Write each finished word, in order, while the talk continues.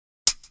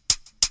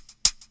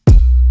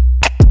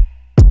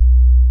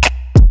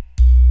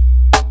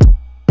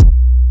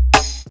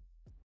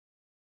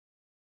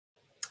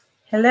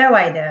Hello,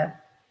 Aida.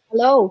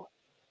 Hello.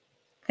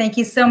 Thank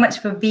you so much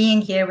for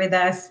being here with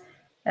us.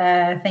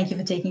 Thank you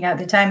for taking out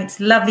the time. It's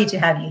lovely to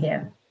have you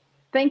here.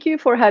 Thank you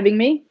for having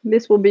me.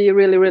 This will be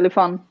really, really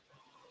fun.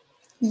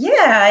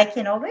 Yeah, I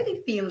can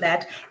already feel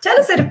that. Tell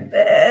us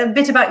a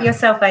bit about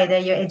yourself, Aida,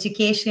 your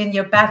education,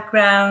 your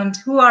background.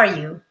 Who are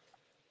you?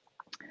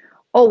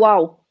 Oh,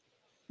 wow.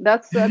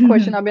 That's a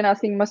question I've been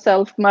asking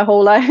myself my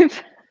whole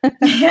life.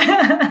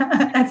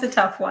 That's a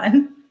tough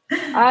one.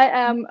 I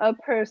am a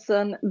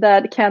person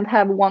that can't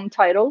have one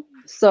title.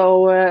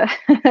 So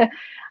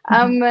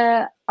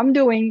I'm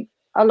doing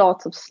a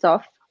lot of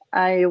stuff.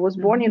 I was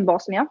born in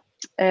Bosnia,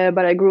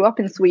 but I grew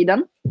up in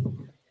Sweden.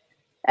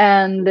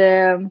 And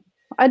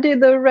I did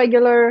the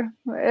regular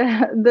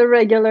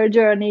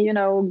journey,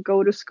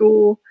 go to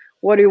school.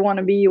 What do you want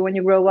to be when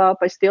you grow up?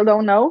 I still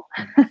don't know.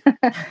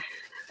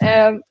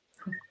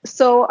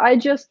 So I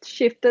just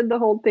shifted the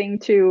whole thing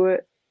to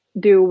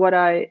do what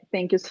I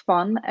think is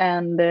fun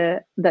and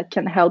that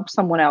can help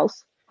someone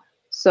else.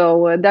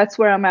 So that's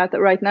where I'm at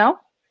right now.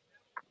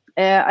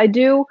 I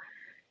do,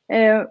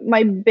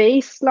 my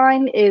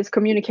baseline is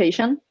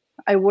communication.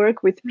 I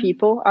work with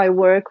people. I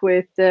work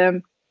with,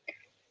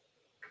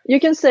 you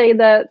can say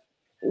that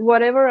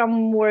whatever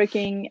I'm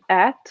working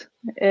at,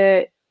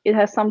 it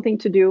has something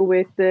to do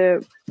with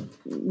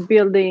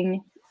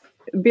building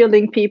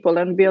people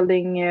and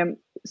building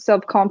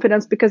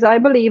self-confidence, because I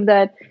believe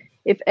that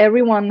if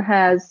everyone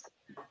has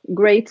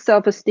great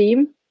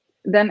self-esteem,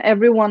 then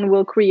everyone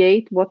will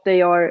create what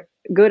they are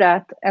good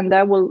at, and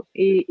that will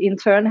in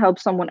turn help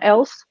someone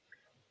else.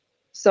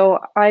 So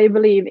I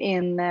believe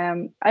in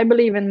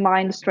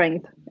mind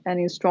strength and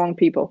in strong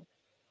people.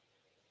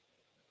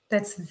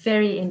 That's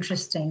very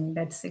interesting.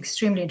 That's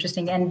extremely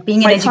interesting. And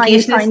being my an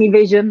educationist, tiny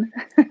vision.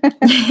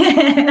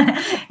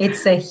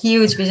 It's a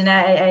huge vision.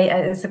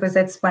 I suppose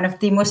that's one of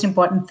the most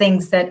important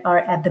things that are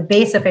at the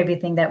base of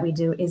everything that we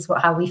do, is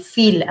how we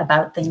feel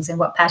about things and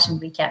what passion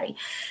we carry.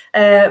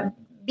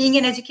 Being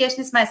an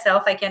educationist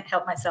myself, I can't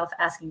help myself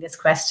asking this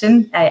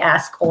question. I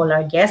ask all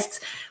our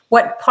guests,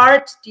 what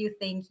part do you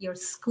think your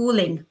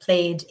schooling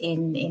played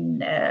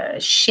in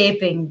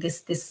shaping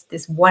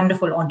this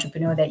wonderful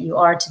entrepreneur that you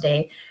are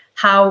today?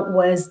 How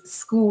was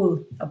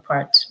school a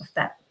part of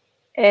that?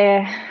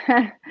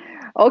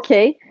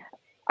 Okay,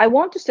 I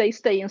want to say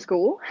stay in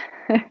school.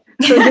 So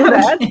do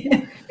that.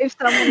 If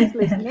someone is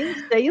listening,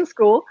 stay in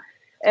school.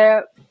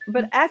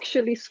 But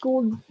actually,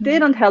 school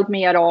didn't help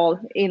me at all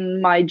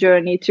in my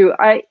journey to.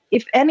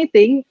 If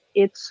anything,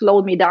 it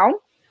slowed me down.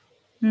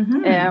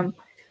 Mm-hmm.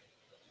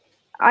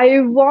 I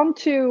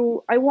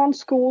want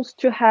schools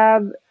to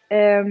have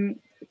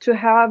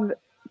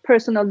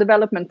personal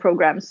development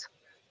programs.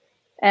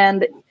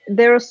 And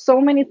there are so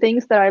many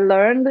things that I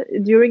learned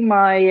during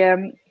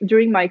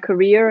my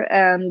career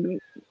and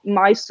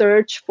my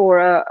search for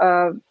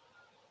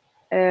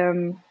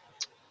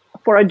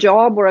a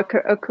job or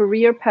a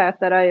career path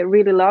that I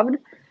really loved.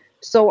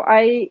 So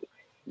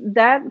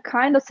that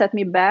kind of set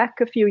me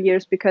back a few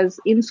years, because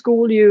in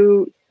school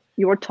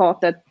you're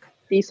taught that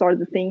these are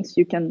the things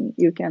you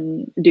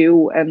can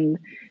do, and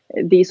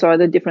these are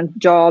the different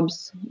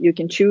jobs you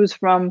can choose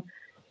from.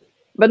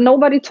 But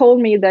nobody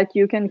told me that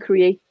you can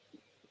create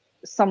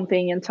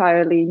something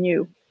entirely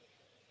new.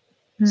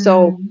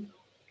 So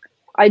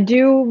I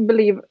do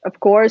believe, of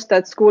course,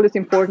 that school is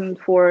important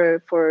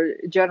for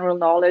general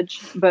knowledge,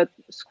 but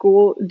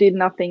school did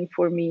nothing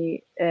for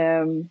me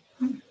in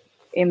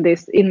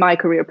my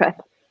career path.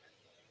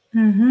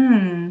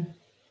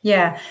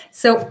 Yeah.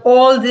 So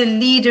all the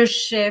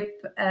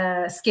leadership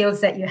skills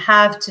that you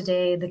have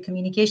today, the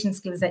communication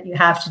skills that you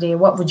have today,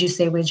 what would you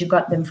say, where you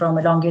got them from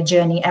along your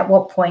journey? At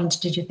what point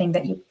did you think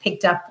that you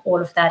picked up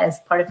all of that as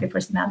part of your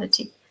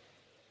personality?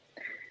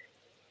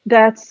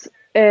 That's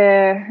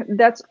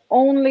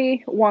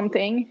only one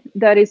thing.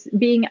 That is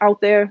being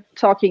out there,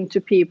 talking to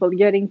people,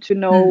 getting to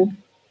know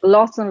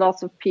lots and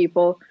lots of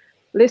people,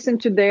 listen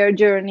to their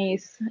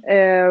journeys,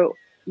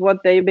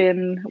 what they've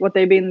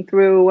been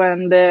through,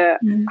 and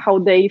how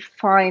they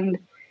find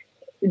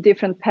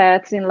different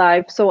paths in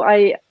life. So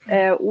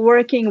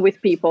working with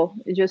people,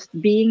 just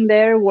being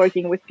there,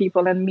 working with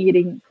people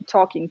and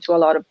talking to a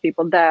lot of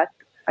people, that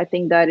I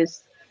think that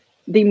is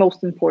the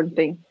most important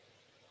thing.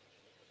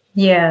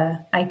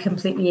 Yeah, I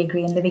completely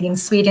agree. And living in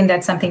Sweden,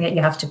 that's something that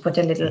you have to put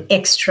a little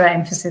extra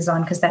emphasis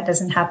on, because that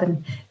doesn't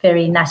happen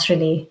very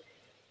naturally,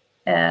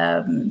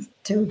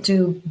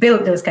 to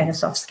build those kind of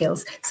soft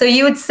skills. So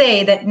you would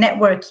say that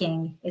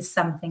networking is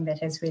something that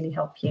has really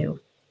helped you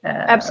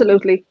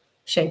absolutely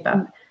shape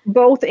up,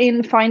 both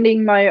in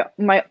finding my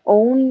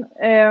own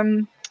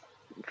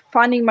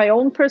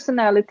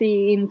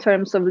personality in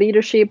terms of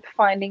leadership,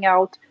 finding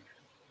out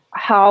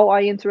how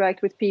I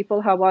interact with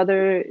people, how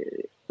others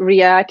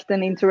react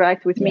and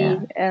interact with me,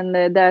 and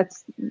that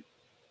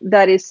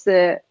is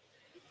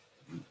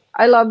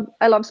I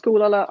love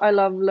school. I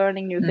love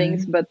learning new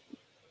things, but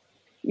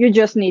you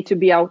just need to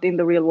be out in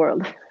the real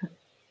world.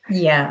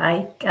 Yeah,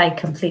 I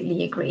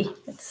completely agree.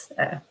 It's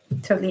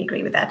totally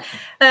agree with that.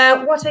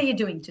 What are you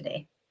doing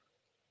today?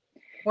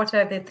 What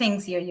are the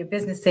things your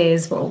business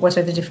is? What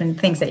are the different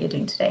things that you're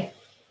doing today?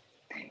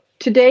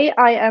 Today,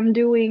 I am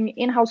doing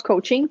in-house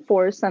coaching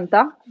for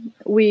Senta.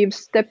 We've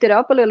stepped it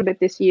up a little bit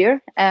this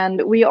year,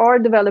 and we are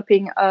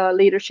developing a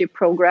leadership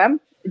program,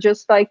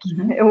 just like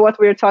what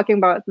we're talking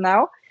about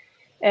now.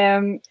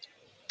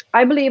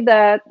 I believe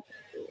that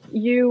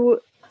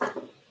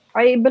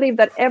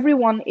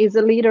everyone is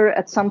a leader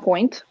at some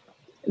point.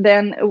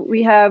 Then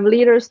we have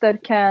leaders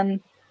that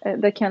can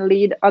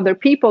lead other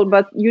people,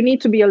 but you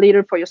need to be a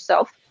leader for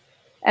yourself.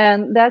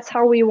 And that's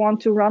how we want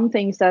to run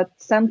things at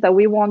Senta.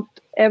 We want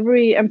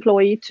every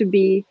employee to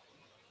be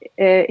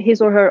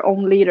his or her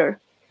own leader.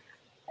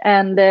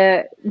 And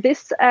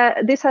this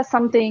is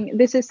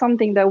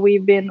something that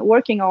we've been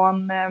working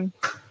on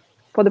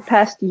for the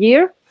past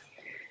year,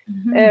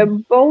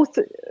 both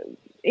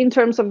in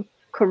terms of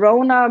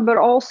Corona, but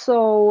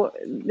also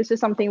this is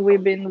something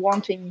we've been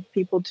wanting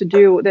people to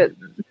do, that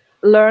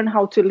learn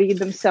how to lead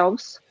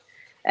themselves.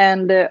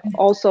 And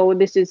also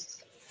this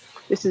is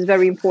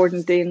very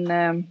important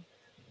in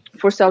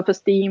for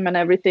self-esteem and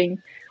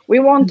everything. We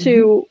want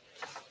to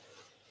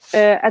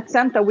at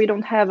Senta, we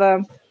don't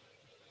have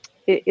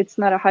it's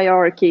not a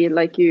hierarchy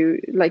like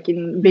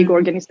in big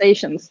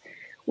organizations.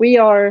 We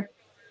are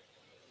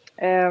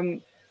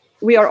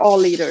all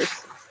leaders,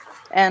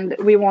 and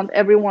we want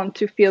everyone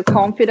to feel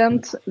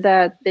confident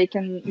that they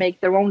can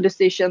make their own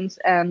decisions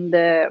and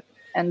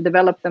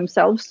develop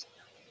themselves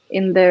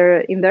in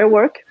their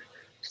work.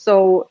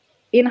 So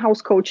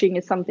in-house coaching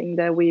is something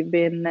that we've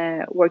been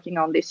working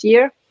on this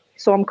year.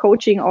 So I'm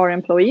coaching our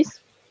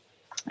employees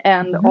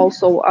and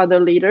also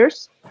other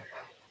leaders.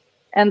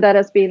 And that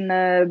has been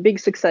a big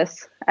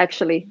success,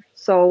 actually.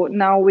 So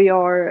now we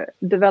are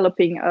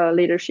developing a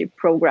leadership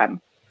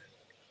program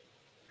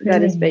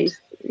that is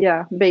based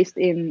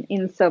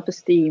in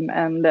self-esteem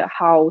and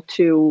how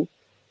to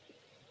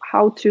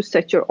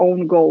set your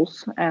own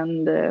goals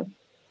and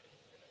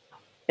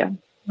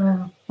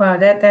Wow,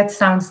 that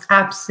sounds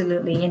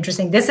absolutely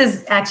interesting. This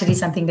is actually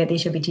something that they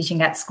should be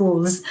teaching at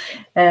schools.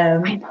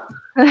 I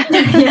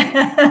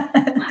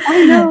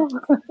know.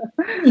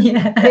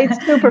 Yeah.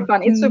 It's super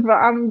fun. It's super.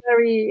 I'm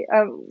very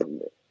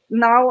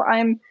now.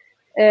 I'm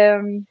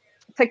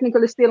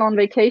technically still on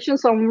vacation,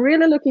 so I'm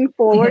really looking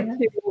forward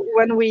to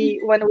when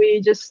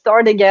we just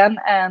start again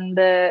and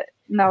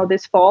now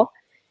this fall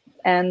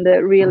and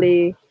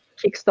really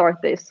kickstart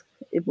this.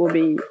 It will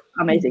be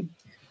amazing.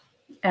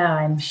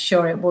 I'm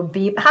sure it will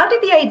be. How did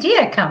the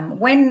idea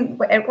come?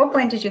 At what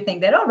point did you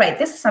think that, all right,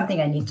 this is something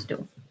I need to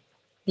do?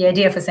 The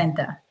idea for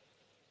Senta.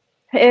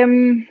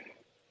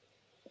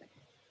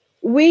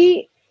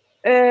 We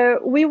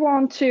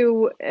want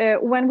to,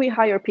 when we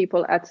hire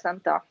people at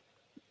Senta,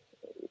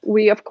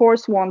 we of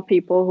course want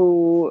people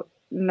who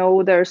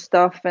know their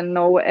stuff and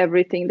know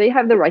everything. They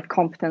have the right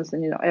competence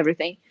and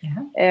everything.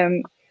 Yeah.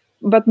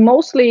 But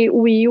mostly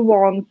we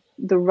want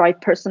the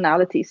right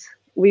personalities.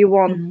 We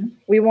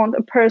want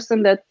a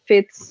person that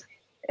fits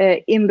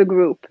in the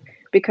group,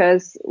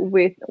 because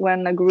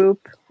when a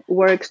group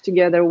works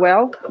together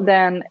well,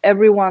 then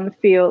everyone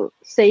feels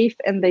safe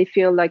and they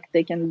feel like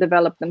they can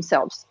develop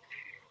themselves.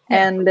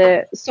 Yeah. And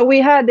so we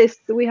had this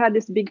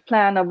big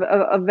plan of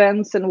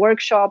events and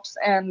workshops,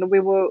 and we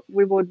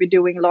would be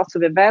doing lots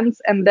of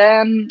events, and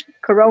then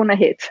Corona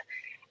hit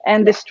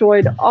and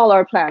destroyed all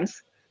our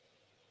plans.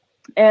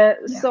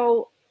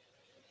 So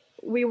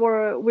we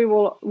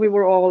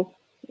were all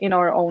in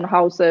our own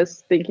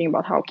houses thinking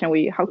about how can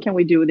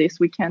we do this?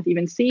 We can't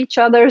even see each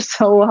other,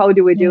 so how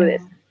do we do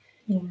this?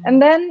 Yeah.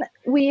 And then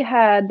we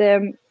had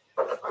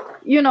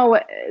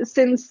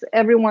since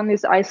everyone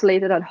is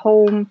isolated at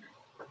home,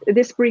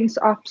 this brings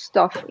up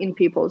stuff in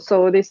people.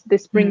 So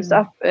this brings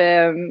up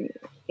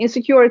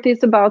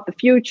insecurities about the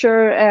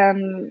future,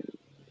 and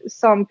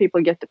some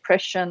people get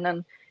depression,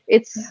 and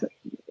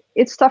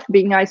it's tough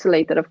being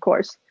isolated, of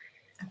course.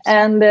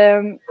 Absolutely.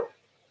 And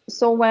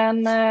so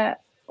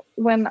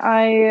when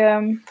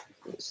I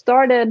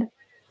started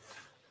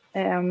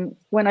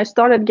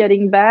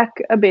getting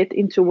back a bit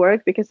into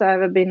work, because I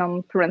have been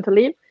on parental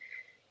leave,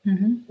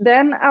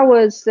 then I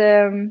was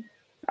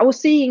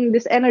seeing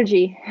this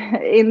energy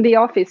in the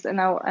office,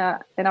 and I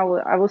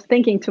was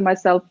thinking to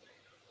myself,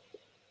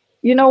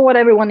 what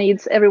everyone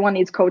needs? Everyone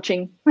needs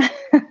coaching.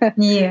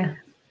 Yeah.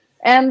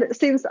 And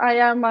since I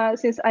am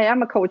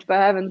a coach, but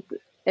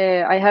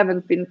I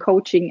haven't been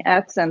coaching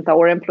at Senta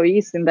or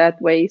employees in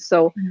that way.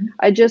 So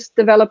I just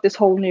developed this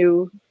whole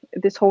new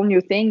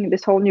thing,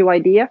 this whole new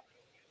idea.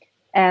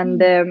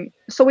 And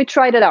so we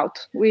tried it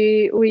out.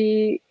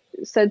 We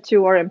said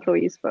to our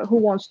employees, but who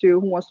wants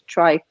to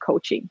try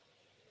coaching?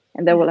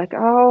 And they were like,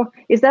 oh,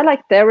 is that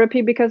like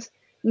therapy? Because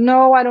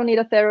no, I don't need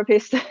a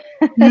therapist.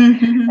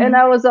 And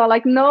I was all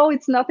like, no,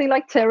 it's nothing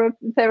like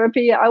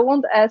therapy. I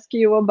won't ask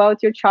you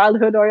about your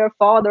childhood or your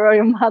father or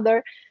your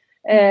mother.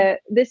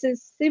 This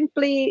is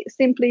simply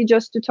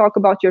just to talk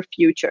about your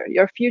future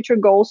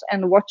goals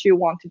and what you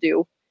want to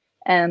do.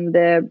 And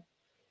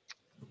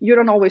you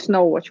don't always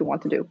know what you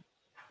want to do.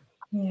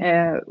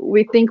 Yeah.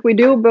 We think we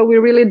do, but we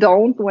really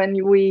don't when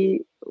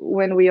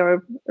we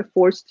are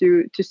forced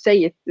to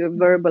say it, to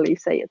verbally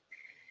say it.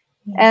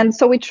 And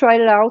so we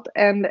tried it out,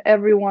 and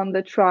everyone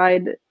that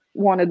tried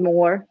wanted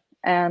more.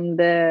 And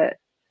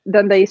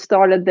then they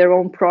started their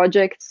own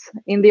projects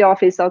in the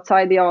office,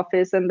 outside the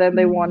office, and then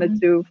they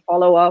wanted to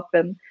follow up.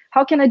 And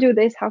how can I do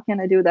this? How can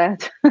I do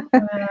that?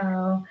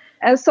 Wow.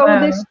 And so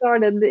Wow.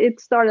 it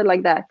started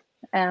like that.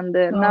 And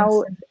now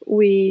Awesome.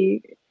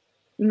 we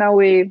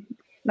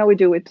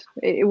do it.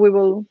 We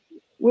will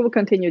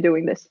continue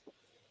doing this.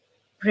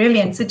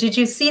 Brilliant. So did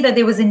you see that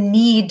there was a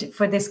need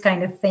for this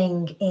kind of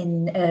thing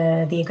in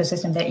the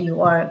ecosystem that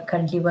you are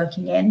currently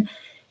working in?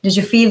 Did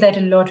you feel that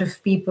a lot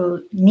of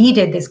people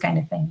needed this kind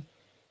of thing?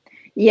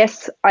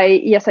 Yes,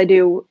 I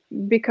do,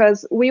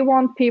 because we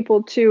want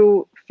people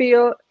to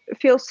feel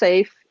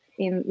safe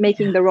in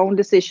making their own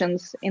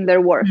decisions in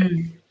their work.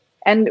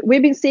 And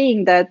we've been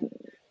seeing that,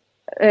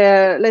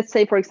 let's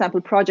say, for example,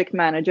 project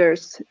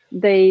managers,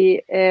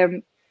 they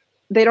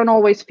don't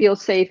always feel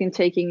safe in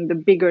taking the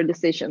bigger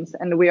decisions.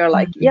 And we are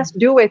like, yes,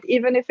 do it,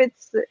 even if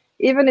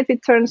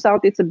it turns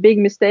out it's a big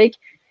mistake,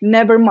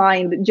 never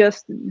mind,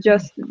 just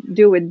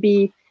do it.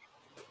 Be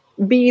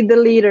the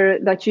leader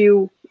that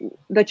you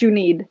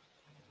need.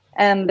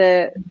 And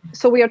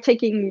so we are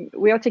taking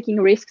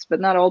risks,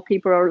 but not all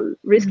people are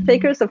risk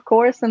takers, of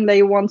course, and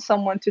they want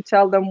someone to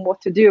tell them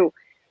what to do.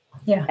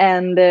 Yeah.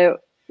 And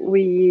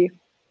we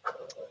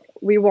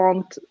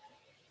want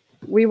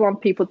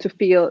people to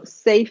feel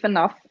safe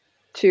enough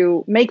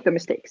to make the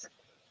mistakes.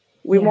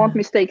 We want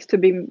mistakes to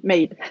be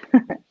made.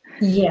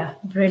 Yeah,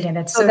 brilliant.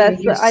 That's so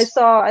that's I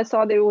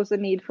saw there was a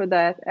need for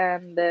that,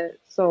 and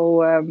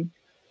so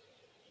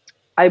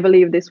I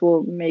believe this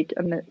will make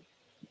an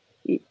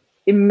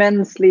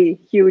immensely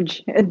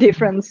huge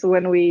difference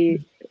when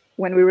we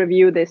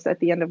review this at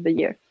the end of the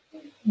year.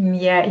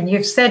 Yeah, and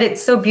you've said it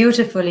so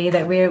beautifully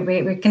that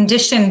we're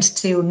conditioned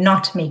to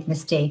not make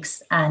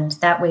mistakes, and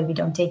that way we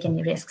don't take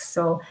any risks.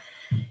 So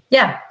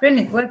yeah,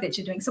 brilliant work that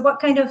you're doing. So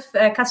what kind of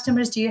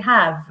customers do you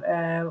have?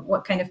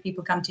 What kind of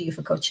people come to you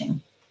for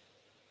coaching?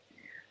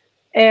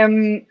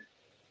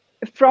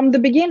 From the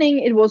beginning,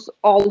 it was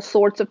all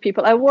sorts of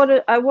people. I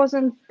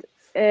wasn't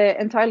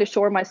entirely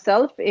sure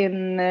myself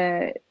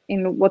in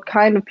what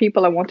kind of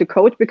people I want to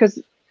coach, because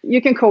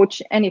you can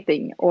coach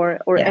anything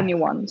or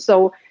anyone.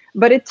 So,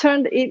 but it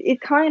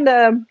kind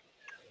of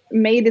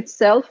made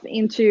itself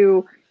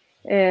into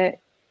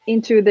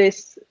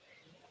this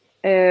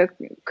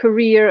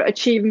career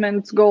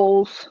achievements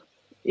goals,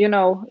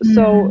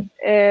 So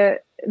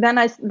then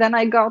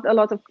I got a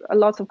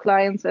lot of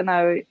clients, and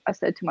I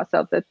said to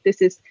myself that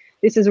this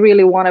is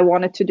really what I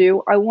wanted to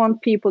do. I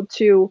want people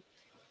to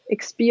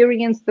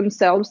experience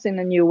themselves in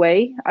a new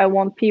way. I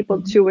want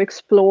people to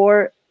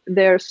explore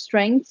their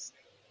strengths.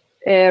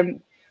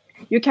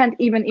 You can't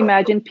even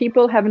imagine.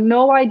 People have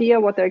no idea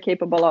what they're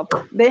capable of.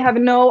 They have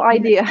no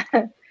idea.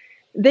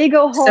 They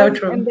go home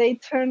and they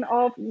turn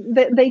on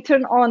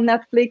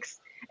Netflix,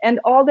 and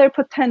all their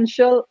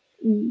potential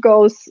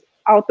goes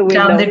out the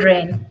window. Down the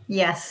drain.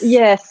 Yes.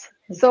 Yes.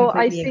 So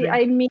I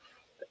meet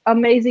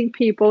amazing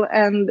people,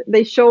 and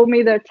they show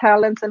me their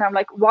talents, and I'm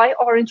like, why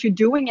aren't you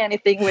doing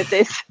anything with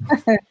this?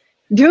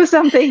 Do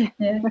something.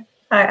 Yeah.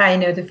 I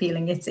know the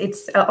feeling.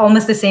 It's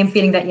almost the same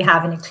feeling that you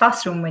have in a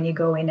classroom when you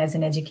go in as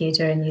an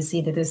educator and you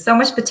see that there's so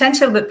much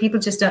potential, but people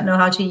just don't know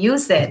how to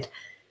use it.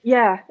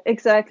 Yeah,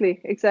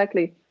 exactly.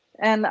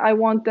 And I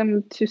want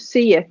them to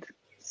see it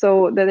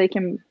so that they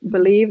can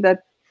believe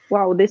that,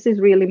 wow, this is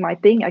really my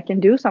thing. I can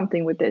do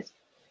something with this.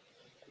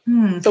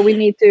 So we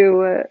need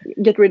to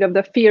get rid of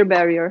the fear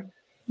barrier.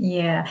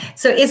 Yeah.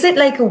 So is it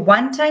like a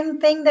one-time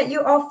thing that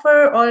you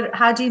offer, or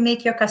how do you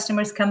make your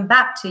customers come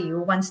back to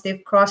you once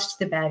they've crossed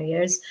the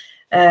barriers?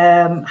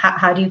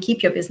 How do you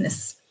keep your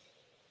business?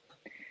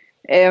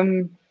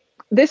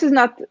 This is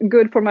not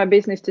good for my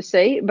business to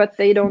say, but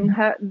they don't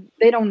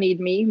need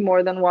me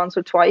more than once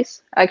or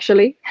twice,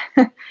 actually,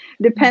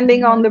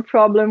 depending on the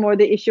problem or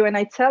the issue. And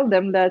I tell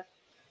them that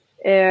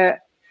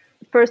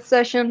first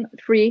session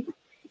free,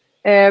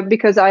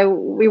 because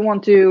we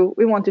want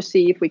to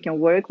see if we can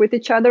work with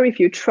each other. If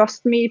you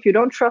trust me, if you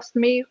don't trust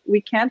me,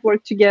 we can't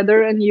work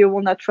together, and you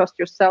will not trust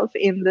yourself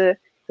in the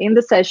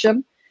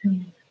session.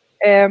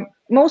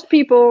 Most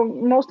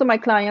of my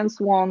clients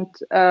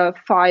want a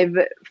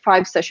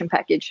five session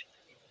package.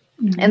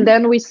 And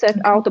then we set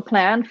out a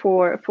plan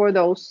for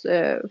those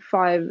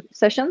 5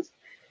 sessions,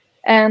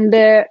 and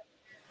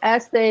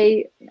as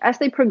they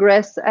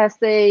progress, as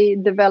they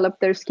develop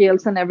their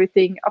skills and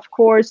everything, of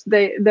course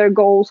their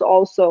goals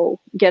also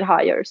get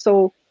higher,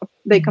 so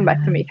they come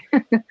back to me.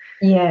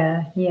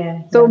 Yeah.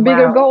 So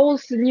bigger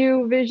goals,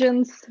 new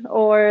visions,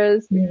 or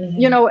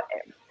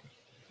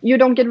you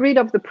don't get rid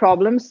of the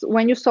problems.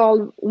 When you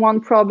solve one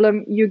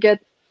problem, you get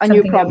a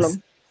Something new problem else.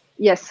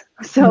 Yes.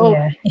 So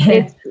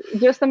it's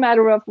just a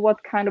matter of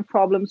what kind of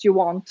problems you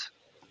want.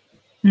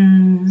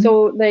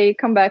 So they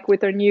come back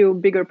with their new,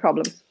 bigger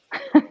problems.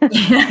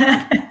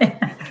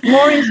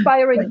 More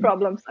inspiring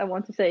problems, I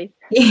want to say.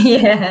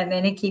 Yeah, and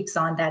then it keeps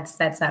on.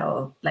 That's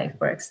how life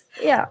works.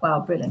 Yeah.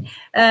 Wow, brilliant.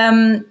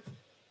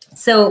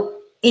 So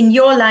in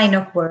your line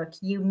of work,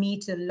 you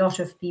meet a lot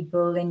of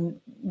people, and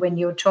when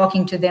you're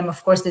talking to them,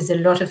 of course, there's a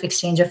lot of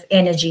exchange of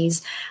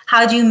energies.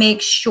 How do you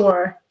make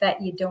sure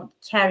that you don't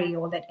carry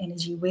all that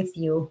energy with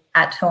you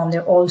at home?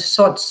 There are all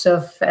sorts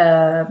of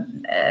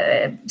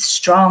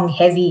strong,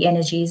 heavy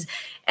energies.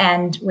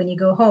 And when you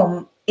go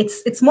home,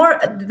 it's more,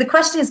 the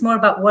question is more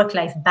about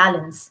work-life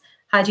balance.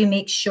 How do you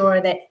make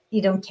sure that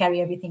you don't carry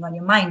everything on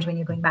your mind when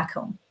you're going back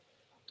home?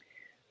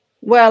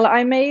 Well,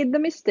 I made the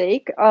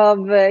mistake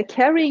of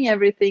carrying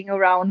everything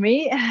around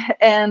me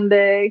and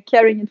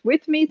carrying it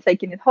with me,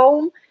 taking it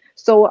home.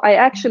 So I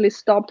actually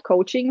stopped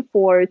coaching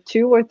for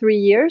 2 or 3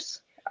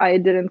 years. I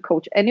didn't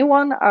coach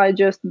anyone. I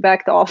just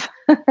backed off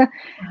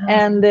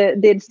and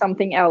did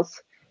something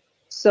else.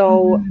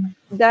 So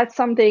that's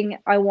something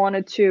I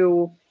wanted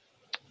to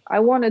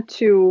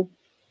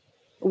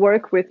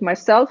work with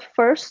myself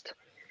first.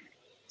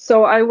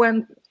 So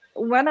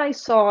when I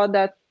saw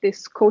that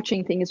this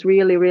coaching thing is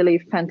really, really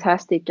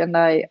fantastic, and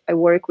I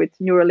work with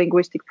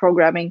neuro-linguistic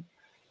programming.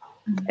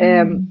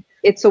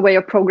 It's a way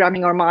of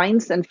programming our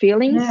minds and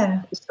feelings.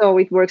 Yeah. So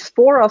it works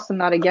for us and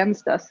not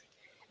against us.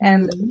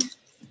 And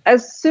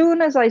as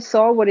soon as I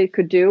saw what it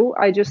could do,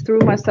 I just threw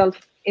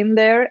myself in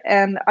there,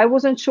 and I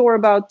wasn't sure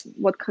about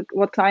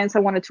what clients I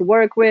wanted to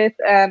work with,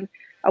 and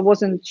I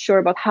wasn't sure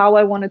about how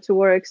I wanted to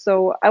work.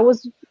 So I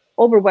was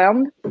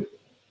overwhelmed,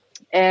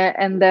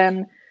 and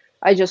then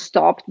I just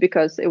stopped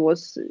because it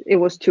was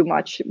too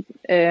much.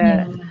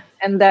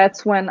 And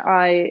that's when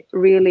I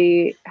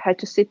really had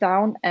to sit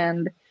down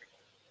and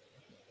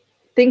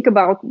think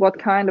about what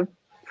kind of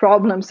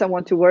problems I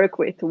want to work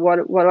with,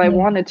 what I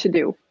wanted to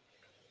do.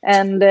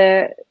 And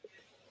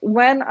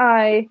when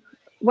I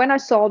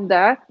solved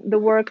that, the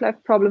work-life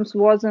problems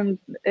wasn't,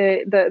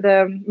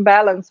 the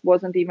balance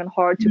wasn't even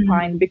hard to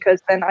find,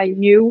 because then I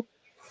knew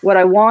what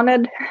I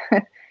wanted.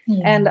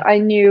 And I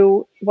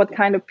knew what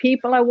kind of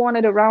people I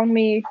wanted around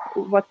me,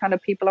 what kind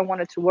of people I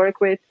wanted to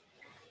work with.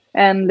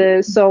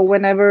 And so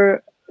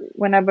whenever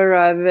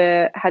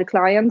I've had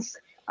clients,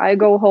 I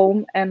go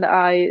home and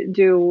I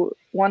do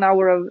 1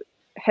 hour of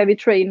heavy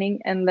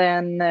training, and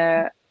then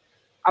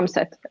I'm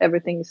set.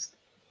 Everything's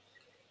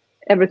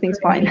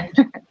fine.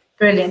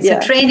 Brilliant. So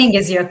training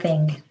is your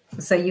thing.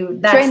 So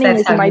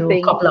that's how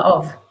you couple it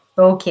off.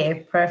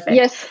 Okay, perfect.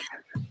 Yes.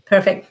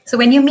 Perfect. So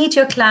when you meet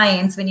your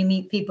clients, when you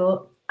meet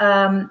people,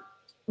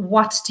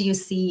 what do you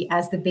see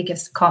as the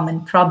biggest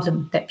common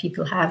problem that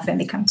people have when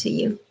they come to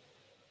you?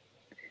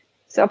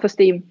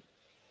 Self-esteem.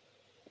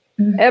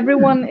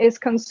 Everyone is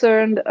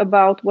concerned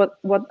about what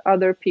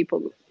other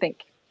people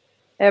think.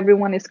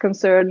 Everyone is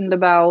concerned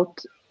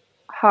about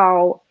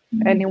how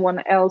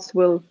anyone else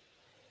will,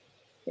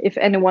 if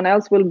anyone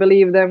else will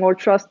believe them or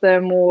trust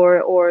them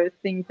or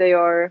think they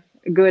are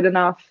good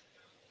enough.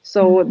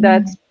 So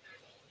that's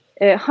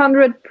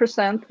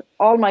 100%.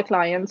 All my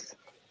clients,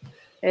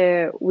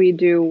 we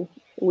do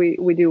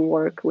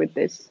work with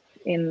this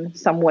in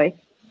some way.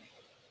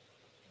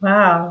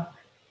 Wow,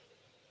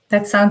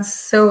 that sounds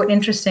so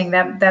interesting.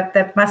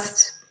 That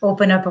must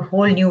open up a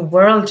whole new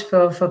world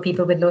for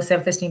people with low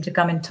self-esteem to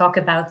come and talk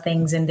about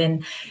things. And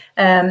then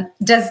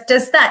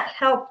does that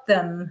help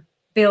them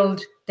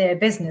build their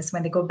business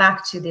when they go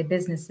back to their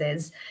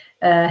businesses,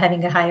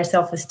 having a higher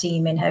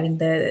self-esteem and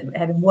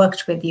having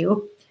worked with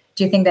you?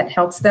 Do you think that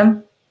helps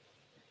them?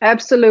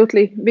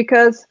 Absolutely,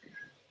 because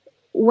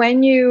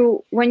when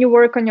you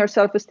work on your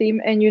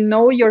self-esteem and you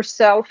know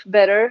yourself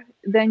better,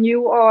 then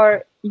you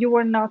are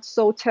not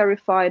so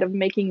terrified of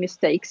making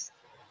mistakes.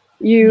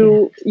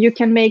 You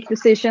can make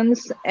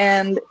decisions,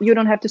 and you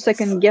don't have to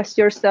second guess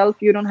yourself.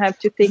 You don't have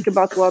to think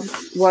about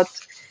what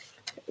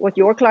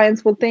your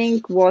clients will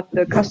think, what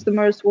the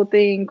customers will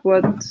think,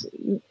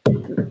 the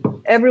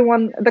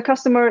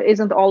customer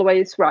isn't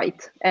always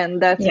right, and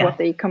that's what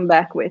they come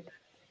back with.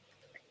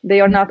 They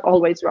are not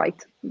always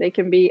right. They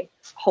can be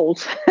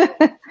holes.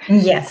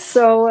 Yes.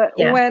 So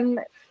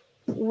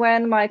when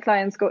my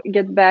clients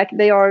get back,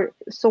 they are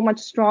so much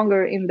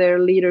stronger in their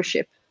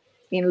leadership,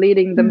 in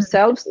leading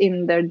themselves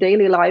in their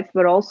daily life,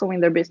 but also in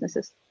their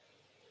businesses.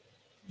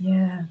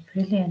 Yeah,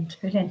 brilliant.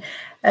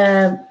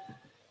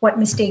 What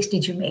mistakes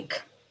did you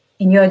make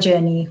in your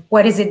journey?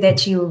 What is it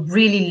that you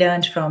really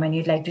learned from and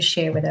you'd like to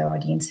share with our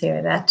audience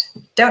here, that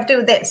don't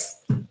do this?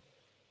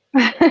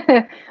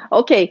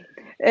 Okay.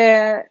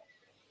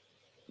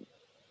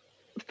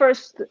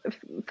 First,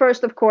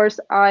 of course,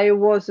 I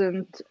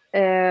wasn't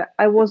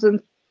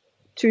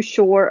too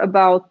sure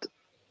about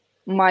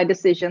my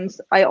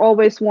decisions. I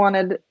always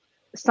wanted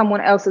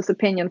someone else's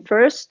opinion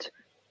first,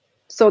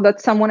 so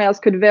that someone else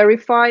could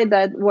verify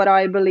that what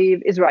I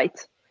believe is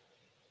right.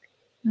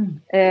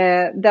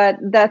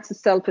 That's a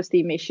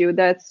self-esteem issue.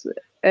 That's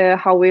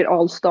how it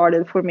all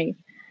started for me.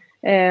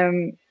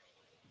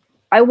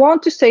 I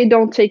want to say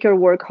don't take your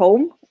work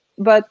home,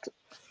 but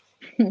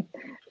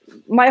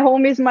my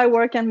home is my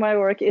work and my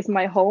work is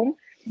my home.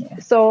 Yeah.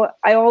 So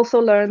I also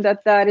learned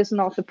that is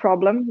not the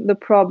problem. The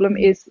problem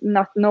is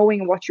not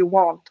knowing what you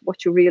want,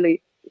 what you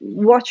really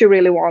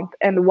want,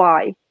 and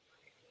why.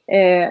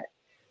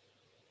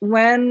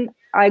 When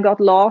I got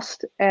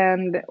lost,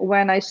 and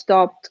when I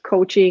stopped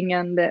coaching,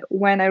 and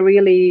when I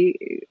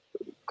really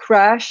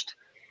crashed,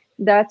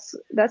 that's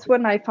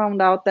when I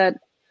found out that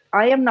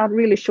I am not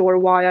really sure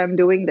why I'm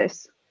doing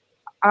this.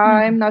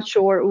 I'm not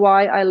sure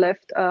why I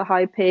left a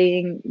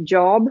high-paying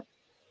job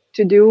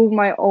to do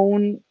my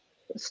own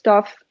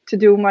stuff, to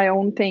do my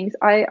own things.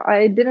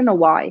 I didn't know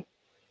why.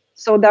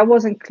 So that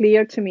wasn't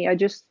clear to me. I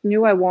just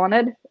knew I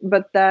wanted,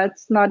 but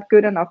that's not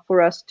good enough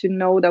for us to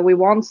know that we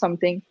want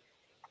something.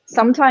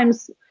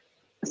 Sometimes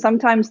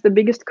the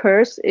biggest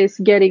curse is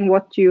getting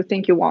what you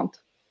think you want.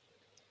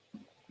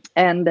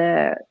 And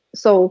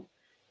so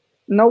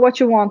know what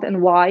you want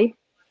and why,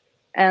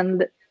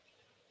 and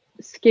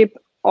skip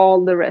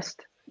all the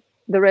rest.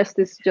 The rest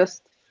is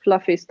just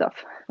fluffy stuff.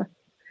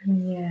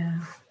 Yeah,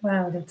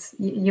 wow, that's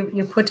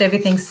you put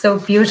everything so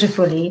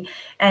beautifully,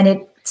 and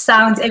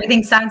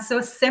everything sounds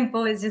so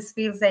simple. It just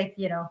feels like,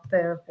 you know,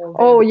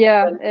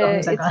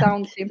 it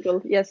sounds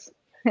simple. Yes,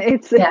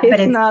 it's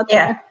not.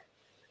 Yeah,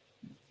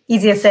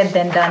 easier said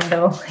than done,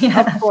 though. Yeah.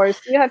 Of course,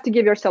 you have to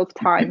give yourself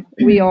time.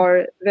 We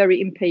are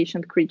very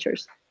impatient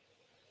creatures.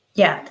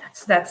 Yeah,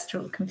 that's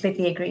true.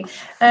 Completely agree.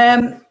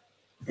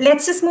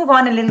 Let's just move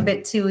on a little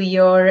bit to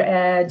your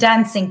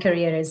dancing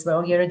career as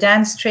well. You're a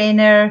dance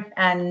trainer,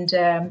 and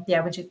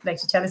would you like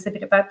to tell us a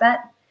bit about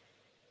that?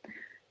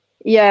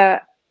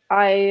 Yeah,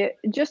 I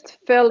just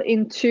fell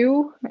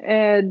into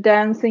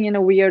dancing in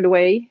a weird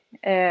way.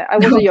 I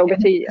was a yoga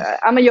teacher.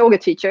 I'm a yoga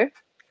teacher,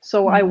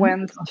 so I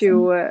went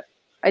to.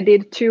 I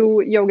did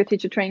 2 yoga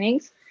teacher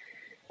trainings.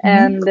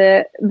 And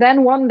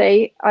then one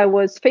day I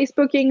was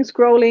Facebooking,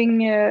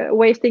 scrolling,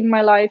 wasting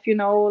my life, you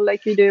know,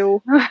 like you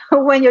do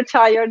when you're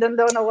tired and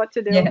don't know what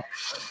to do. Yeah.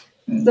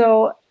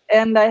 So,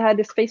 and I had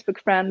this Facebook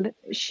friend.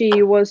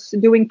 She was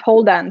doing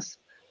pole dance,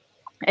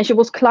 and she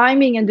was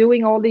climbing and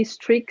doing all these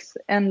tricks,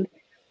 and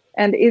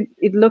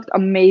it looked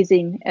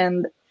amazing.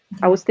 And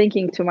I was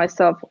thinking to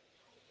myself,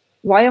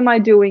 why am I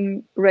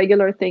doing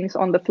regular things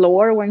on the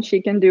floor when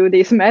she can do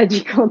these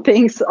magical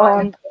things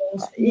on?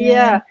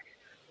 Yeah.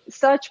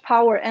 Such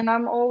power. And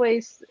I'm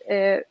always,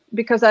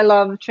 because I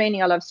love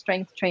training, I love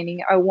strength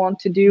training, I want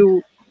to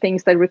do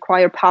things that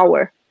require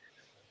power.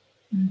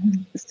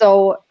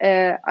 So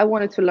I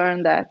wanted to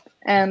learn that.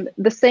 And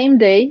the same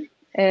day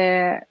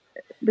I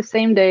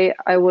decided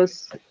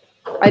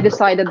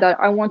that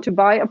I want to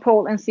buy a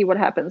pole and see what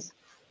happens.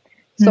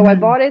 So I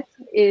bought it.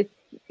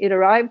 It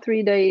arrived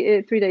 3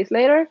 days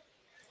later,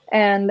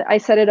 and I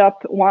set it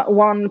up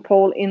one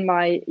pole in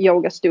my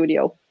yoga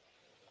studio.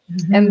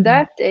 And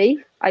that day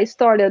I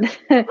started,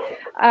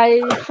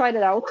 I tried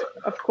it out.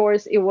 Of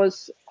course, it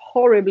was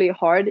horribly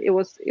hard. It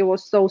was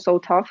so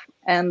tough,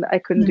 and I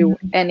couldn't do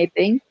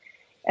anything.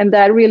 And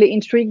that really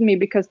intrigued me,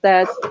 because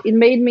it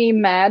made me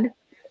mad,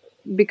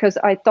 because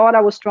I thought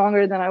I was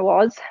stronger than I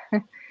was.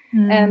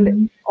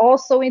 And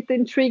also it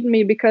intrigued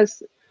me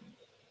because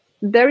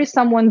there is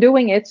someone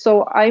doing it,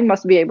 so I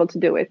must be able to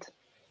do it.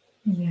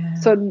 Yeah.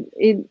 So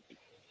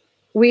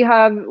we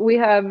have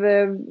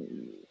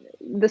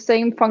the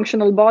same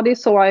functional body,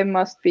 so I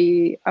must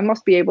be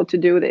able to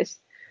do this.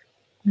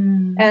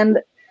 And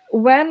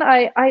when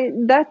I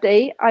that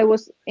day I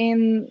was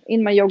in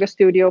my yoga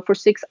studio for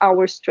 6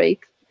 hours straight,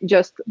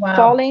 just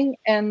falling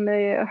and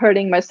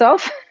hurting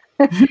myself.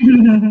 But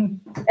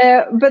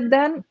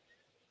then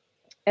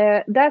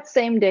that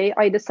same day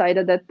I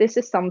decided that this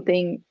is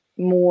something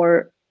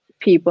more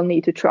people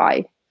need to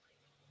try,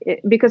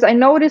 because I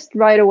noticed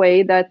right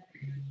away that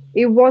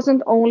it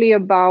wasn't only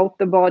about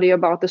the body,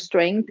 about the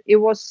strength. It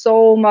was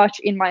so much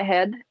in my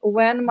head.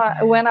 When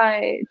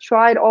I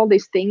tried all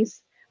these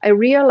things, I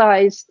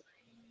realized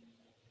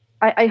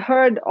I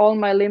heard all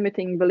my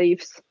limiting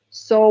beliefs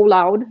so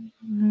loud.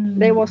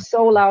 They were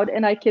so loud,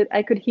 and I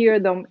could hear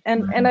them.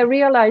 And I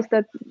realized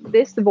that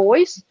this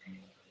voice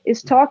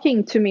is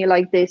talking to me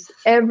like this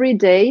every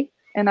day,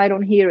 and I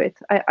don't hear it.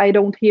 I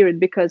don't hear it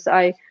because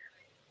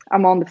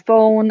I'm on the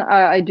phone,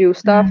 I do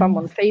stuff, I'm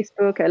on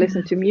Facebook, I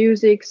listen to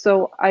music,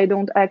 so I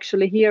don't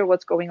actually hear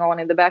what's going on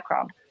in the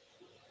background.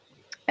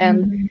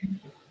 And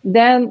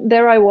then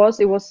there I was.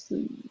 It was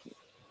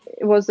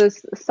a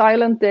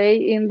silent day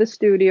in the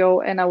studio,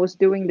 and I was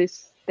doing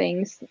these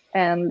things,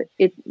 and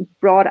it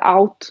brought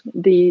out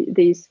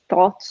these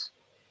thoughts,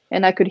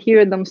 and I could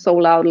hear them so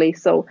loudly.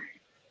 So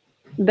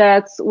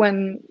that's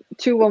when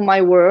 2 of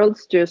my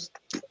worlds just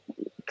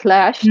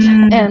clashed,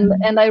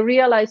 and I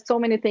realized so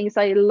many things.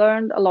 I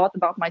learned a lot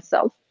about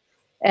myself,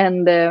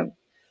 and then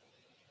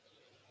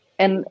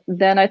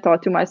I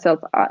thought to myself,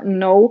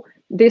 no,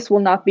 this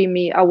will not be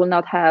me. I will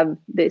not have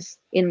this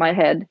in my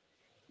head.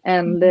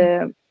 And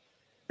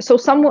so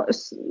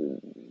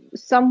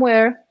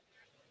somewhere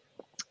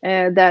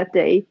that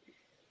day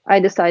I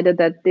decided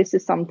that this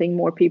is something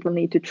more people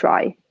need to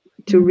try,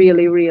 to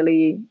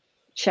really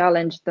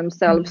challenge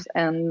themselves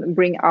and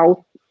bring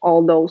out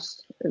all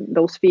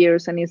those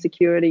fears and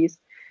insecurities.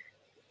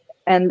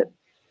 And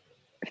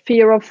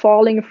fear of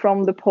falling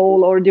from the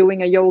pole or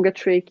doing a yoga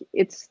trick,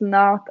 it's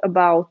not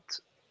about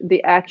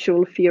the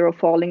actual fear of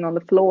falling on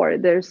the floor.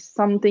 There's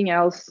something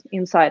else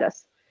inside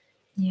us.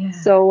 Yeah.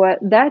 So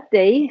that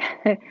day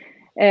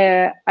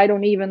I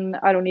don't even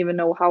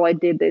know how I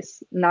did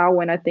this now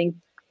when I think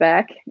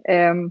back.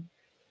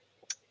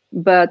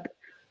 But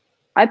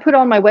I put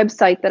on my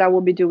website that I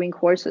will be doing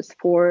courses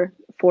for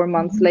 4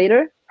 months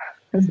later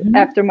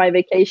after my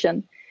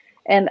vacation,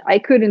 and I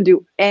couldn't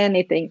do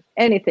anything.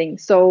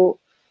 So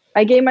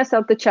I gave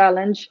myself the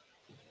challenge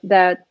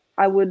that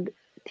I would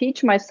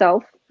teach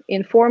myself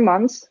in 4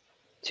 months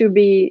to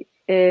be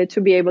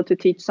able to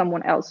teach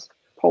someone else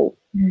pole.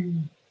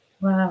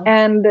 Wow.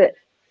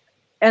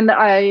 And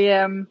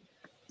I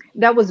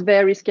that was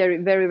very scary,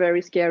 very,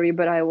 very scary,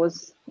 but I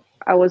was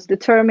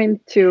determined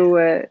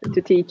to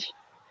teach.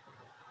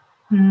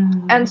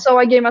 And so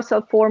I gave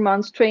myself 4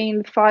 months,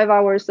 trained 5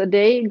 hours a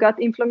day, got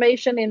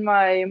inflammation in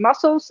my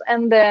muscles,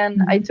 and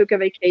then I took a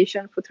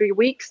vacation for 3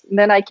 weeks. And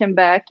then I came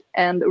back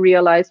and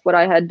realized what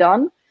I had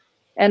done,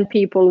 and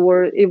people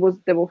were it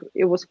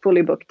was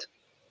fully booked.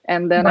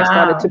 And then I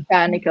started to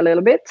panic a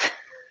little bit.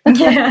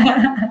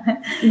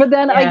 But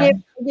then I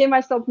gave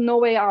myself no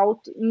way out,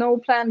 no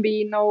plan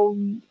B,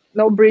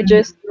 no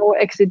bridges, no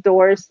exit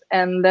doors,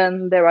 and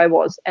then there I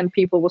was, and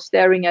people were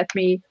staring at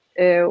me.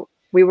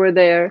 We were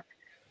there.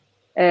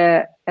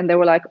 And they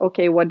were like,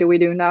 okay, what do we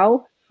do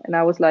now? And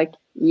I was like,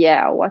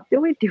 yeah, what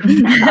do we do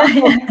now?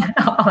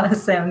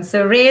 Awesome.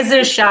 So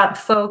razor sharp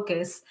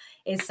focus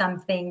is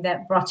something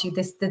that brought you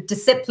this, the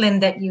discipline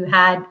that you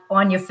had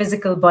on your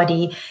physical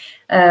body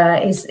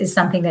is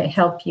something that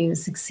helped you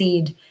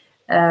succeed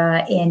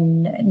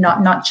in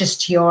not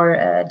just your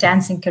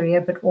dancing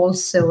career, but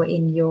also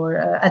in your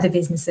other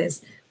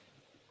businesses.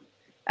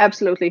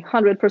 Absolutely,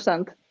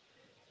 100%.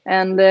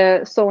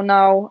 And so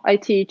now I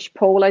teach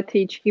pole, I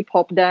teach hip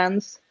hop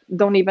dance.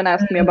 Don't even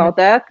ask me about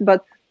that,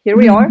 but here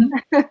we are.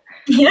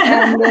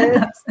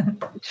 And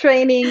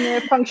training,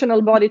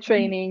 functional body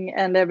training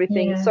and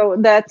everything. So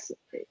that's,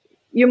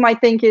 you might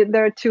think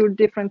there are 2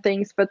 different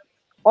things, but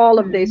all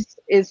of this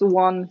is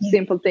one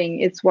simple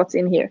thing. It's what's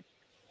in here.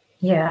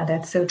 Yeah,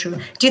 that's so true.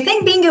 Do you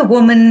think being a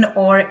woman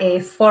or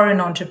a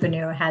foreign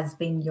entrepreneur has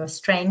been your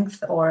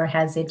strength, or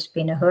has it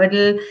been a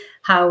hurdle?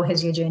 How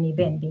has your journey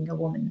been being a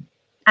woman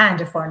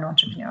and a foreign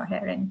entrepreneur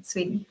here in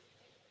Sweden?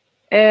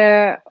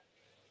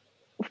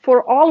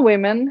 For all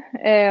women,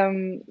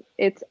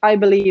 I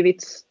believe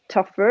it's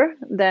tougher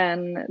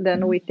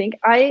than we think.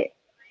 I'm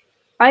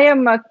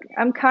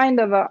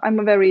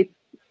a very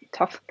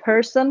tough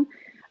person.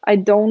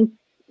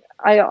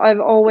 I've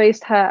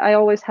always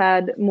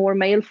had more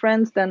male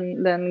friends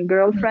than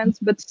girlfriends,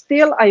 but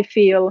still I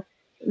feel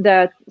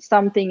that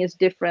something is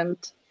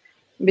different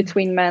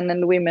between men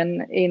and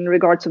women in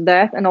regards of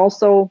that, and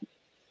also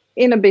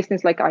in a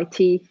business like IT,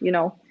 you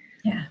know.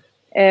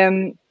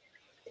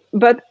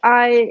 But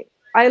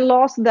I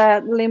lost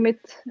that limit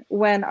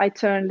when I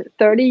turned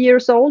 30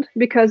 years old,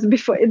 because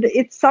before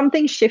it's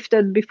something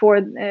shifted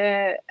before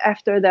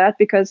after that,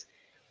 because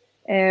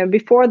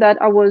before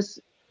that I was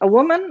a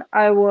woman,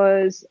 I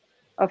was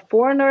a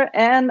foreigner,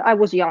 and I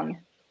was young.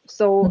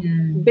 So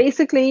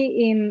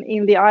basically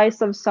in the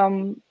eyes of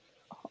some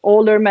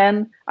older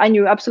men, I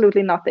knew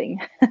absolutely nothing.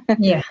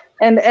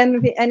 And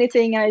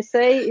anything I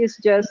say is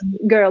just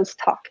girls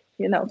talk,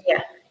 you know.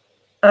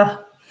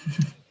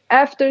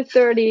 After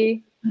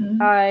 30,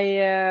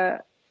 I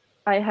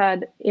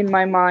had in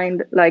my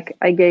mind, like,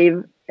 I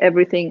gave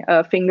everything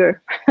a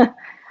finger.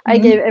 I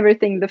gave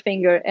everything the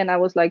finger, and I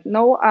was like,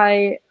 no,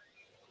 I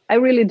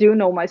really do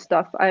know my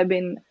stuff. I've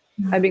been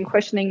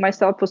questioning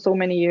myself for so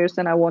many years,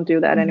 and I won't do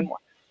that anymore.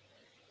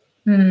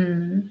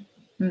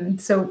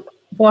 So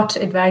what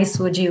advice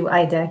would you,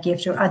 Aida,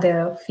 give to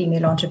other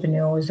female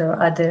entrepreneurs or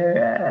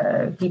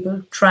other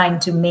people trying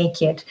to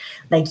make it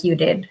like you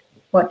did?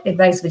 What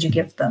advice would you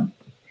give them?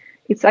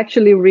 It's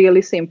actually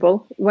really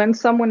simple. When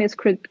someone is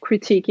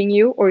critiquing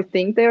you or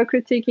think they are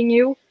critiquing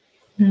you,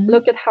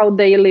 look at how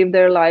they live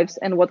their lives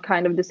and what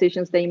kind of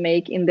decisions they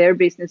make in their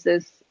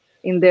businesses,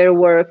 in their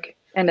work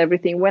and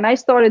everything. When I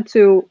started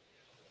to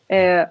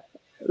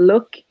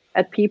look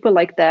at people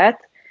like that,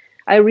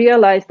 I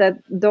realized that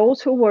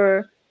those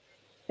who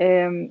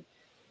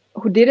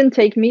didn't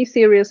take me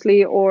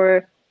seriously,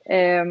 or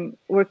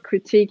were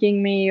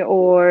critiquing me,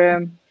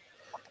 or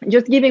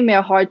just giving me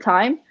a hard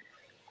time,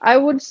 I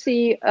would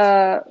see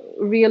a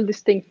real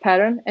distinct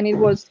pattern, and it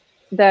was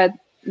that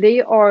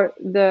they are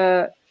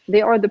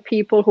the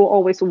people who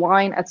always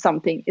whine at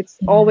something. It's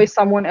always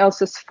someone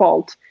else's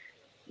fault.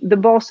 The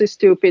boss is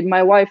stupid,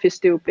 my wife is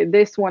stupid,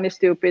 this one is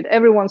stupid,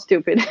 everyone's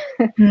stupid.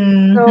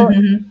 So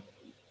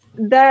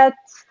that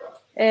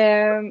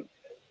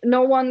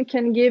no one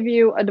can give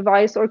you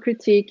advice or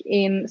critique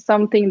in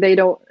something they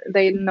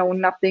know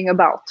nothing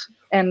about,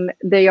 and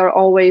they are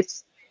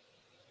always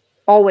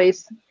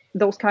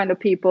those kind of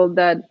people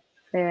that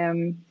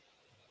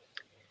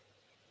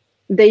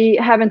they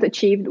haven't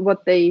achieved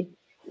what they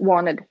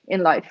wanted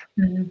in life.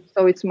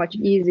 So it's much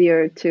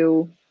easier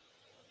to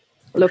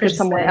look at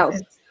someone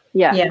else.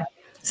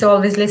 So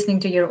always listening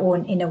to your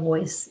own inner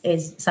voice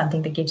is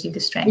something that gives you the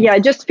strength.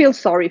 Just feel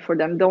sorry for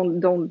them.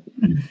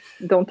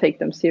 Don't take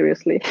them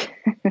seriously.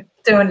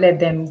 Don't let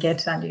them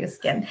get under your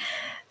skin.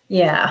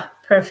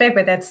 Perfect,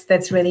 but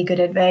that's really good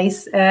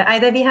advice.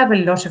 Aida, we have a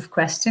lot of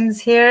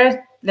questions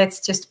here. Let's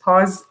just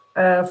pause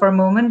for a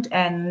moment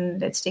and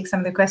let's take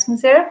some of the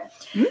questions here.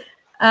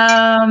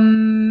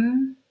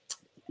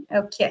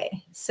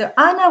 Okay, so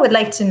Anna would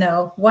like to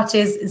know, what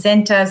is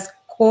Zenta's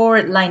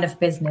core line of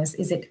business?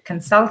 Is it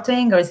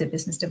consulting or is it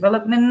business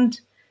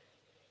development?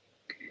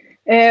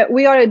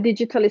 We are a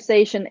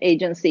digitalization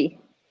agency.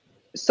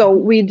 So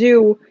we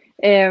do,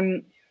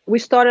 we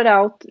started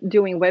out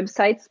doing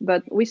websites,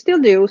 but we still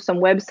do some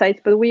websites,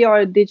 but we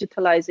are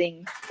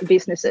digitalizing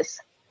businesses.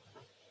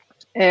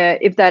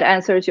 If that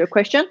answers your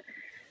question.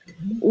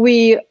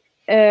 We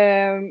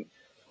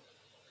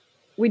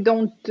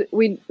don't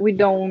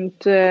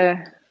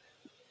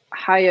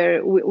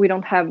hire, we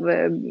don't have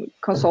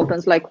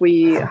consultants like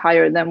we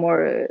hire them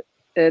or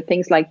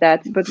things like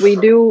that, but we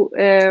do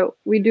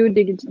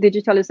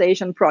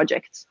digitalization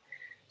projects.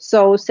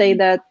 So say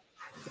that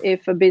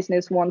if a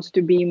business wants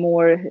to be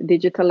more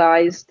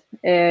digitalized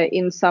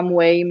in some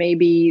way,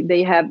 maybe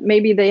they have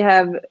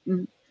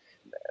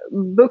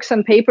books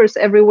and papers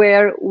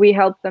everywhere, we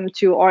help them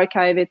to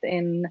archive it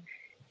in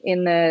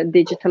a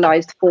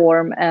digitalized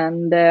form.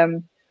 And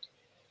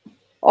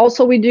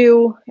also we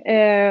do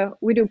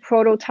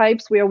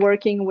prototypes. We are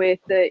working with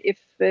if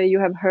you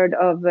have heard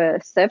of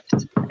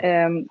SEFT,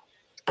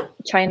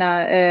 China,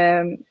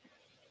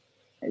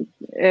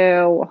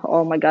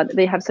 oh my god,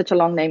 they have such a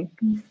long name.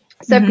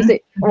 SEFT is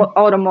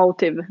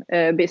automotive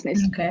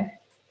business. Okay.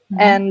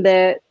 And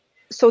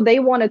so they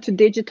wanted to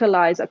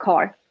digitalize a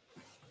car,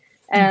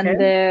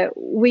 and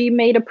we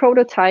made a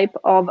prototype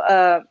of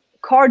a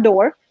car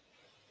door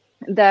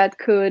that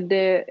could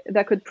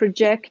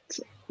project,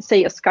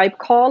 say, a Skype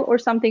call or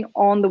something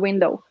on the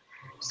window.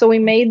 So we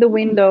made the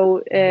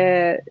window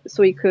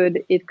so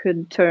it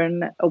could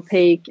turn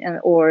opaque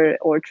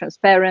or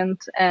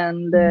transparent,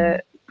 and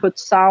put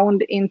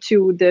sound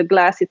into the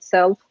glass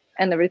itself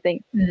and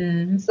everything.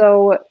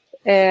 So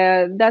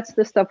that's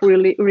the stuff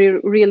we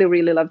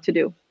really love to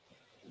do.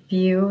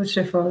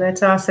 Beautiful.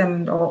 That's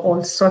awesome.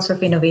 All sorts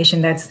of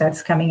innovation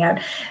that's coming out.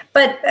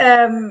 But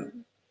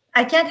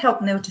I can't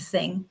help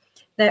noticing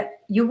that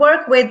you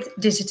work with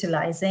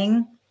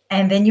digitalizing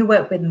and then you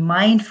work with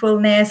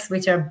mindfulness,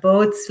 which are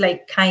both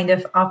like kind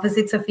of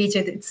opposites of each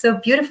other. It's so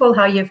beautiful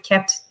how you've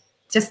kept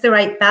just the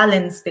right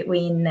balance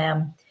between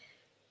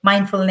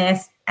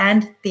mindfulness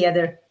and the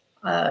other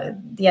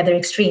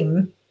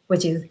extreme,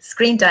 which is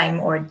screen time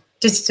or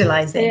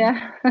digitalizing.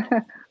 Yeah.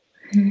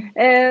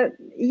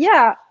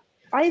 Yeah,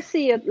 I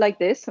see it like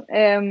this.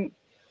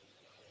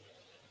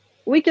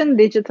 We can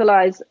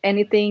digitalize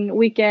anything.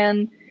 We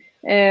can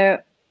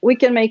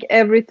make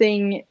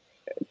everything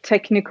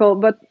technical,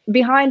 but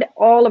behind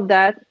all of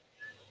that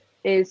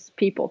is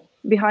people.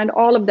 Behind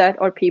all of that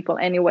are people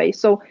anyway.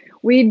 So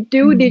we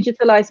do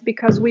digitalize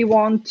because we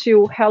want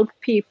to help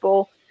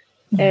people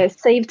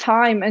save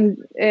time and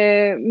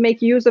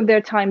make use of their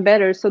time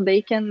better, so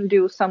they can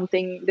do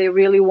something they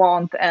really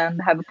want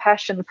and have a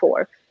passion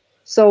for.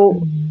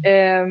 So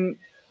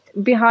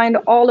behind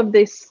all of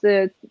this,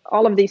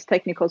 all of these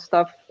technical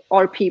stuff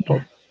are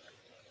people.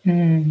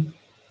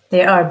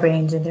 There are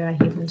brains and there are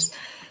humans.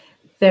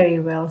 Very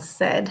well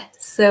said.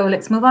 So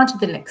let's move on to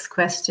the next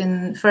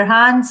question.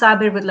 Farhan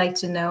Sabir would like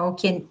to know,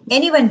 can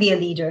anyone be a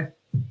leader?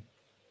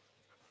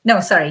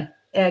 No, sorry.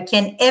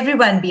 Can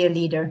everyone be a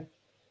leader?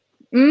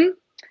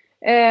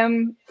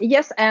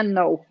 Yes and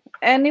no.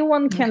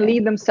 Anyone can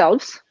lead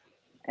themselves.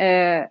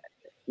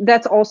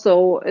 That's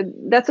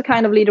a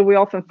kind of leader we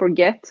often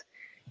forget,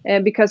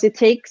 because it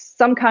takes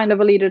some kind of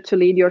a leader to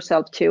lead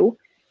yourself too.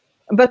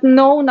 But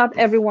no, not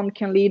everyone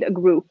can lead a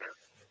group.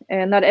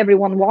 Not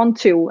everyone want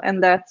to,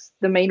 and that's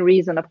the main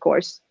reason, of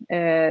course,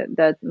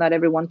 that not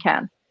everyone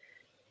can.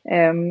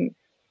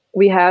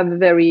 We have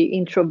very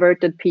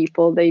introverted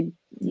people. They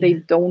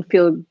don't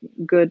feel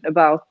good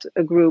about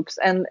groups,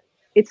 and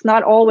it's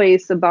not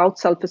always about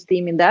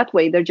self-esteem in that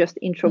way. They're just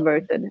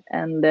introverted,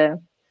 and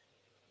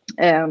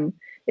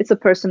it's a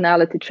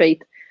personality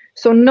trait.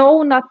 So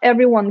no, not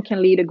everyone can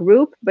lead a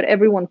group, but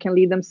everyone can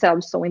lead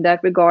themselves. So in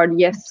that regard,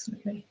 yes.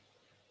 Absolutely.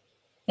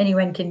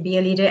 Anyone can be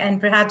a leader, and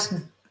perhaps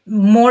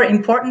more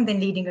important than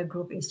leading a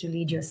group is to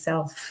lead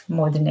yourself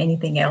more than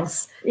anything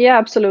else. Yeah,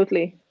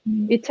 absolutely.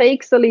 It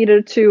takes a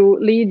leader to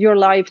lead your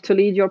life, to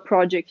lead your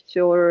project,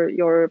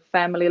 your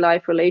family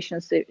life,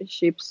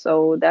 relationships.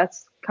 So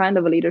that's kind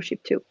of a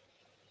leadership too.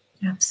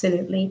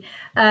 Absolutely.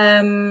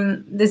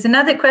 There's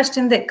another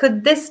question that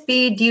could this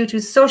be due to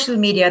social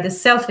media, the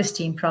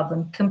self-esteem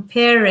problem,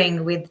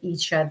 comparing with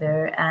each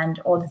other and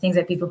all the things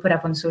that people put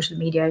up on social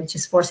media? It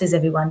just forces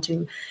everyone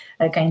to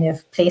kind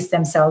of place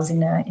themselves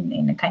in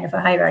a kind of a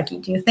hierarchy.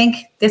 Do you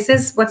think this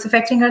is what's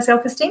affecting our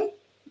self-esteem?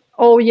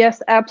 Oh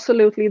yes,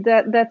 absolutely.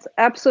 That's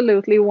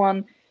absolutely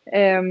one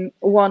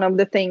of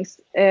the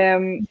things.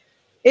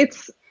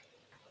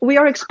 We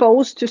are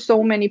exposed to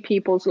so many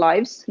people's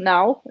lives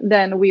now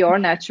than we are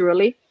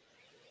naturally.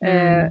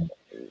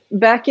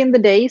 Back in the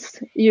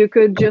days, you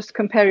could just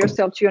compare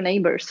yourself to your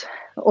neighbors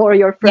or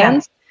your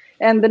friends,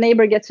 and the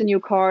neighbor gets a new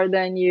car,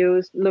 then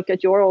you look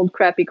at your old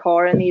crappy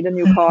car and need a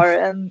new car.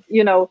 And,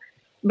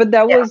 but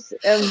that was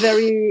a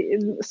very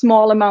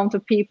small amount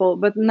of people.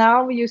 But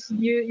now you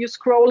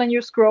scroll and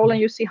you scroll and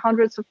you see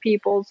hundreds of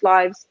people's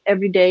lives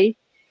every day,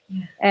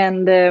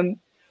 and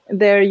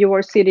there you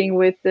are sitting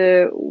with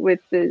the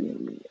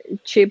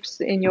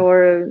chips in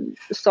your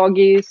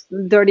soggy,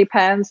 dirty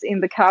pants in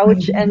the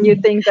couch, and you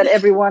think that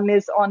everyone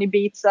is on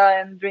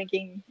Ibiza and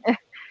drinking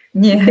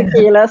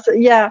tequilas.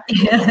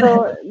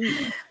 So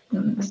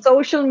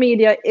social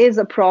media is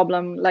a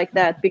problem like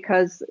that,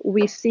 because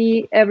we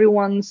see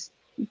everyone's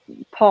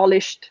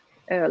polished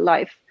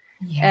life,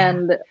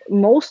 and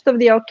most of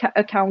the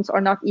accounts are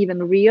not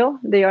even real.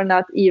 They are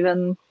not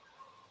even,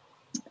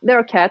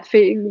 they're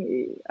catfish.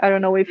 I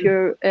don't know if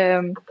you're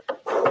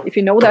if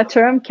you know that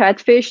term,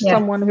 catfish,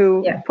 someone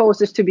who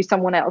poses to be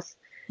someone else.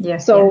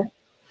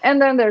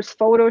 And then there's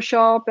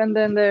Photoshop, and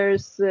then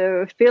there's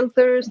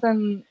filters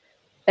and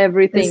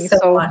everything.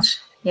 There's so much.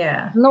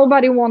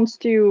 Nobody wants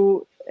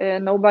to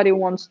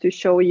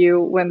show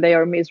you when they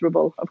are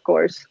miserable, of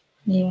course.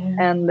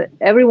 And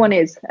everyone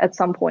is at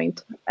some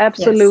point.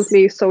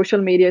 Absolutely.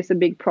 Social media is a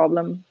big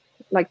problem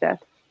like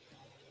that.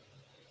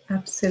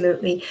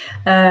 Absolutely.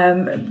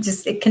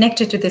 Just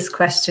connected to this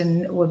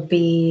question would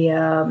be,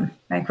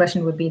 my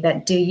question would be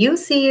that, do you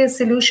see a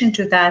solution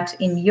to that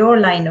in your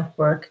line of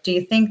work? Do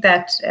you think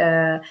that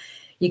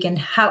you can,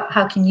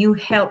 how can you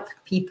help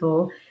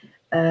people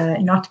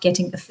not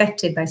getting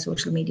affected by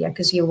social media?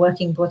 Because you're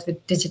working both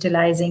with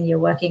digitalizing, you're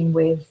working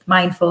with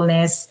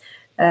mindfulness.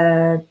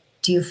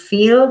 Do you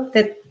feel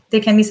that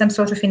there can be some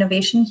sort of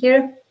innovation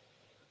here?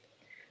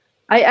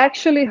 I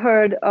actually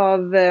heard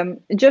of,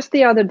 just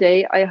the other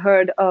day, I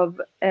heard of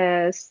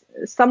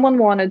someone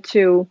wanted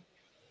to,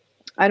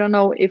 I don't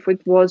know if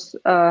it was,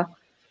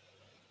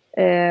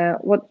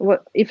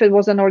 if it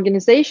was an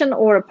organization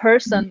or a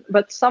person,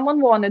 but someone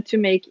wanted to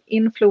make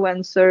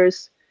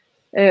influencers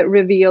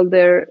reveal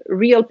their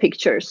real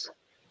pictures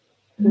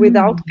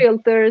without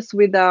filters,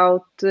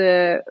 without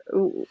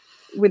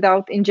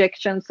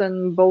injections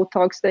and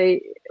Botox.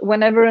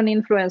 Whenever an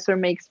influencer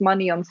makes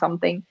money on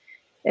something,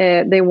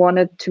 they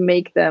wanted to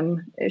make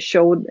them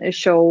show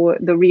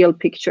the real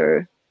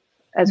picture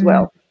as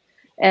well.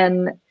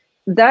 And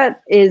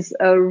that is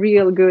a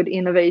real good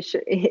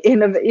innovation.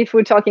 If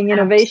we're talking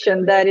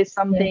innovation, that is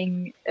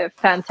something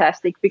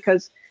fantastic,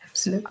 because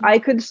I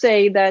could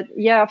say that,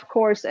 of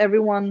course,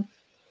 everyone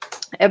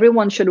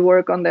should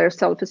work on their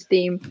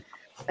self-esteem,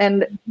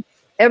 and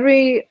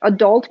every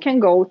adult can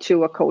go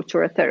to a coach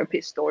or a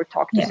therapist or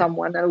talk to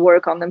someone and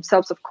work on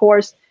themselves, of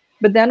course.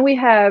 But then we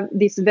have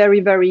these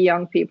very, very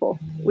young people.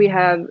 We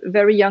have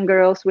very young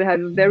girls, we have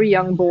very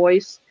young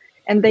boys,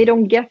 and they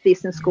don't get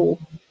this in school.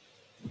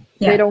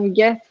 They don't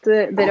get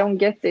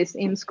this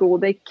in school.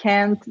 They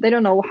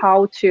don't know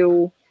how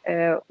to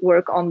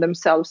work on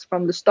themselves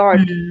from the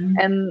start.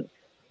 And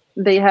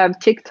they have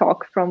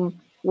TikTok from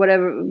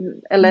whatever,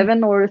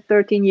 11 or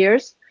 13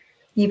 years.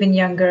 Even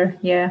younger,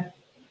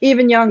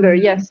 Even younger,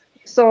 yes.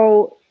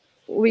 So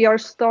we are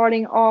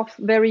starting off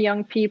very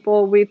young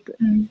people with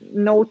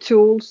no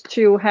tools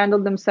to handle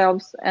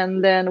themselves,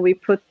 and then we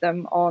put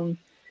them on.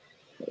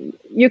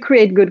 You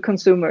create good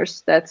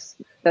consumers. That's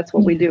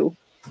what we do,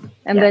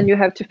 and then you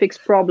have to fix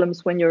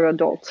problems when you're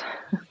adult.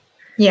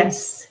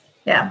 Yes,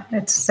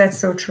 that's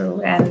so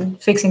true. And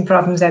fixing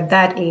problems at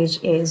that age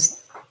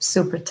is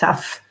super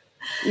tough.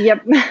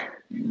 Yep.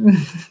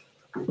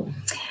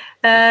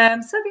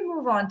 So we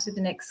move on to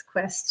the next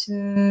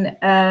question.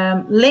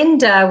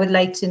 Linda would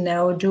like to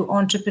know, do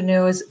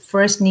entrepreneurs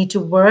first need to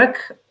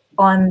work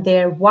on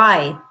their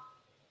why?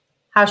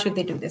 How should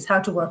they do this? How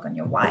to work on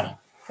your why?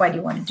 Why do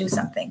you want to do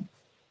something?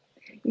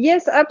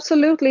 Yes,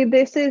 absolutely.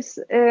 This is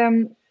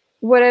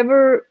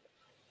whatever,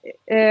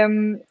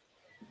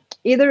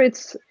 either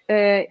it's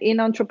in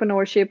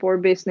entrepreneurship or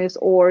business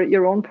or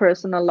your own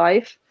personal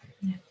life.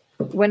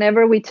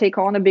 Whenever we take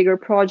on a bigger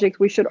project,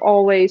 we should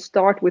always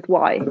start with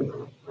why.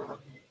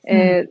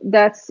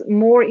 That's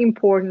more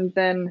important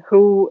than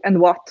who and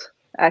what,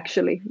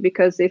 actually,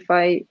 because if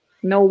I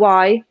know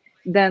why,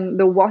 then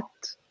the what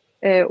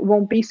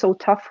won't be so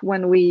tough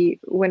when we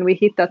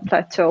hit that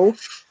plateau.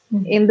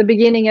 In the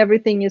beginning,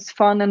 everything is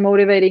fun and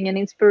motivating and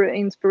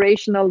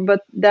inspirational,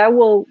 but that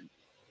will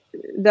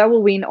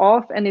wean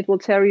off, and it will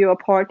tear you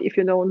apart if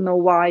you don't know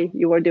why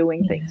you are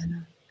doing things.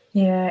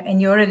 Yeah, and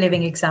you're a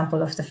living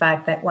example of the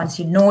fact that once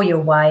you know your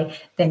why,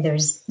 then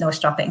there's no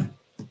stopping.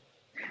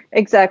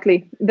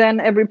 Exactly.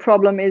 Then every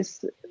problem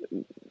is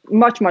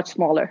much, much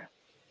smaller.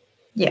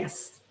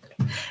 Yes.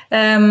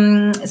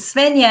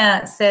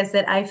 Svenja says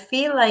that I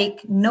feel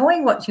like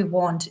knowing what you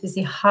want is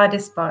the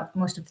hardest part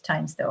most of the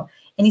times, though.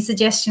 Any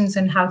suggestions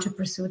on how to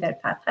pursue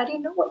that path? How do you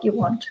know what you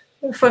want?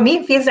 For me,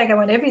 it feels like I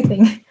want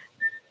everything.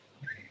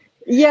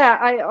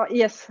 Yeah,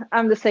 yes,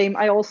 I'm the same.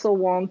 I also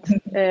want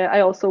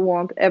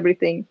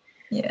everything.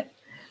 Yeah.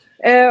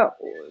 There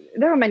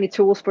are many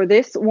tools for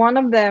this. One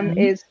of them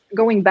is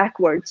going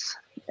backwards.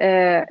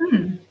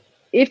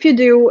 If you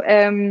do,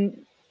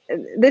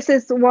 this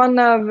is one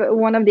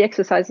of the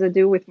exercises I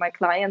do with my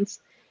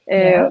clients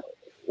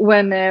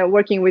when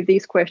working with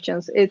these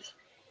questions. It's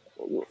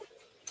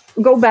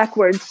go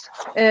backwards.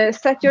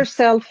 Set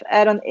yourself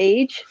at an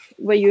age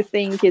where you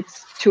think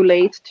it's too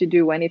late to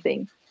do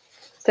anything.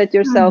 Set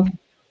yourself,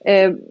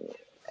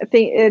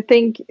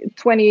 think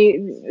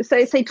 20,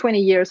 say 20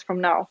 years from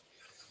now,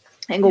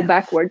 and go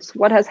backwards.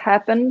 What has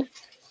happened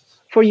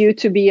for you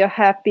to be a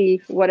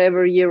happy,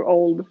 whatever year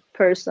old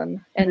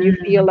person, and you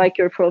feel like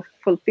you're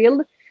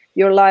fulfilled?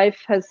 Your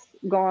life has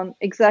gone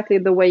exactly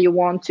the way you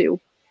want to,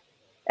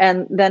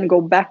 and then go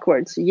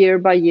backwards year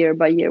by year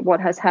by year. What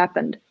has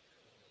happened?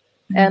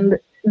 And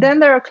then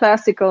there are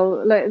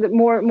classical, like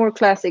more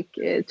classic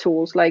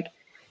tools, like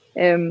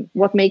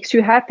what makes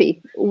you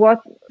happy?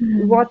 What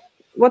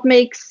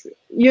makes,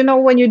 you know,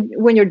 when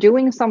you're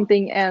doing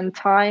something and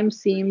time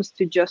seems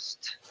to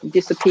just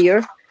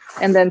disappear,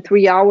 and then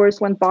 3 hours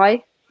went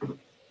by.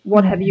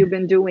 What have you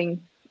been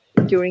doing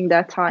during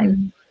that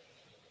time?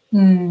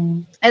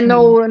 And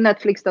no,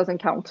 Netflix doesn't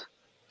count.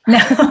 No,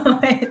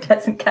 it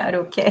doesn't count.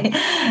 Okay.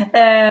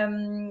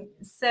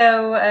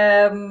 So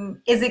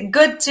is it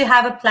good to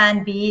have a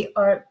plan B?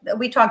 Or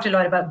we talked a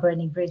lot about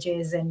burning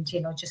bridges and, you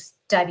know, just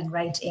diving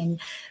right in.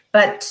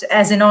 But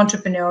as an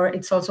entrepreneur,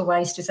 it's also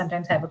wise to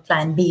sometimes have a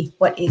plan B.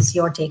 What is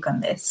your take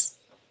on this?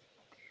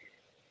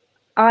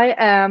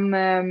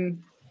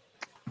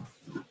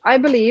 I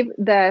believe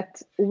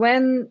that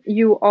when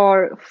you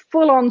are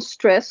full on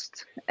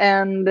stressed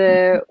and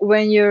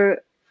when you're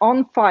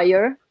on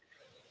fire,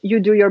 you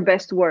do your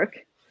best work.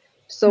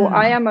 So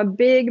I am a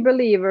big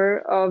believer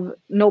of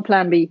no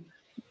plan B.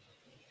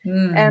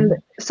 And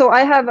so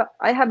I have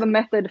a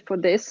method for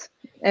this.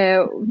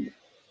 I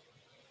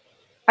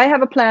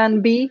have a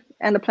plan B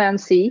and a plan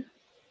C.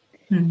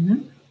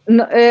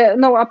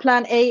 No, a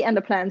plan A and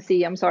a plan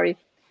C. I'm sorry.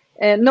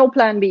 No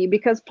plan B,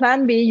 because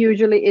plan B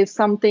usually is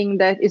something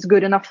that is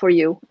good enough for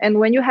you. And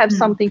when you have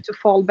something to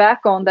fall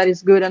back on that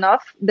is good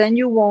enough, then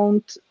you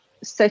won't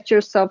set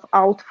yourself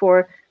out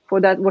for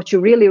that, what you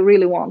really,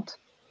 really want.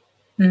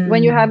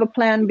 When you have a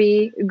plan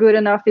B, good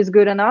enough is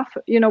good enough.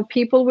 You know,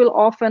 people will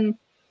often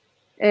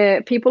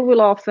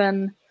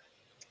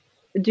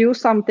do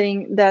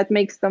something that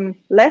makes them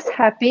less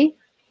happy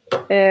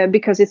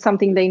because it's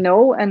something they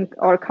know and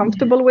are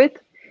comfortable with,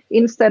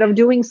 instead of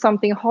doing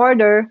something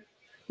harder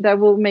that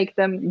will make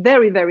them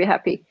very, very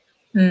happy.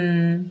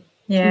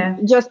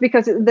 Just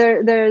because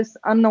there's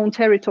unknown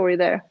territory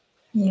there.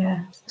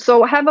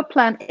 So have a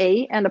plan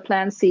A and a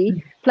plan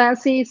C. Plan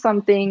C is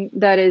something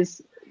that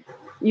is,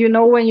 you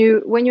know, when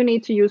you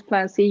need to use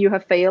plan C, you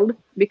have failed,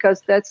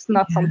 because that's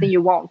not something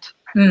you want.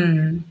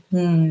 True.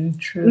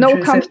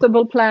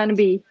 Comfortable plan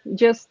B.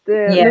 Just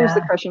lose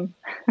the cushion.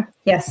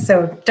 Yes.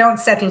 So don't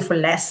settle for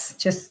less.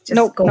 Just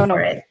go for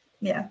it.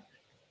 Yeah.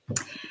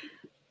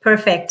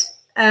 Perfect.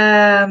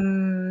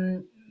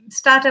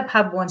 Startup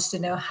Hub wants to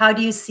know, how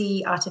do you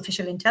see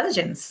artificial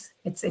intelligence?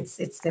 It's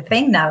the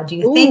thing now. Do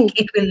you think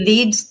it will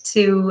lead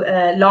to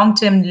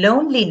long-term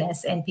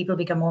loneliness and people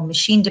become more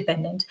machine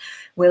dependent?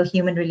 Will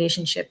human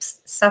relationships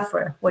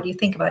suffer? What do you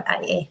think about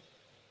IA?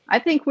 I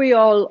think we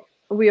are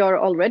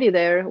already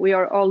there. We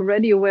are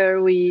already where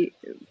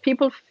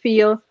people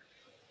feel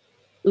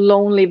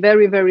lonely,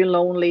 very, very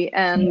lonely,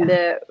 and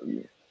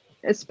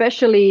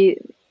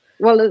especially,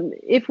 well,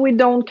 if we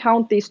don't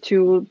count these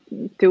two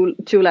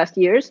last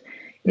years,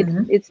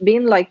 it's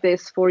been like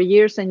this for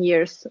years and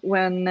years,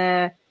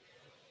 when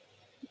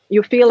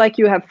you feel like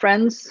you have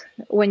friends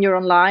when you're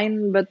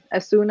online, but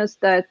as soon as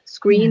that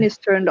screen is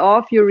turned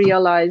off, you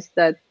realize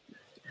that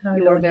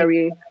you are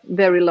very,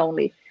 very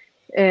lonely.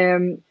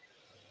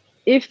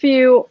 If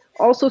you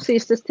also see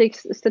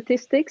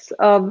statistics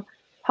of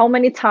how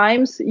many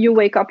times you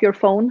wake up your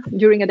phone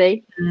during a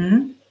day,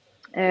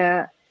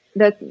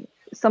 that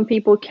some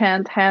people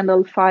can't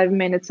handle 5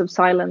 minutes of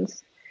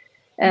silence.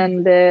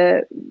 And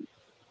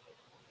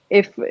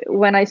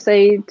when I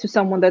say to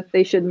someone that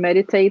they should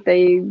meditate,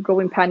 they go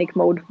in panic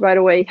mode right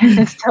away.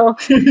 So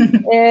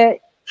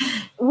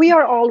we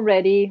are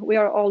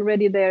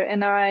already there,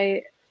 and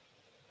I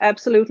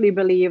absolutely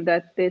believe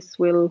that this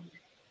will.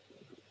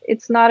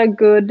 It's not a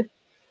good.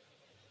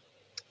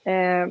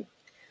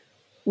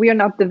 We are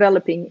not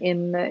developing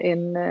in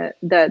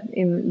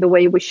the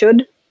way we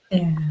should.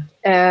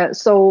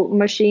 So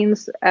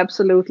machines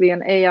absolutely,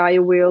 and AI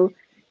will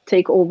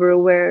take over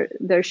where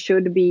there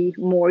should be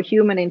more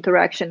human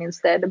interaction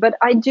instead. But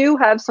I do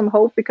have some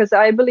hope, because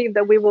I believe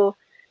that we will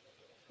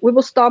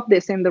stop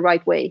this in the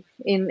right way,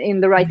 in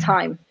the right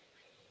time.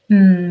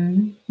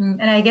 And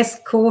I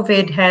guess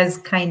COVID has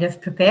kind of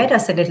prepared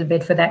us a little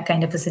bit for that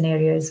kind of a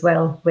scenario as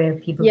well, where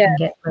people can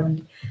get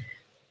lonely.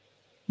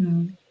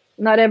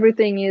 Not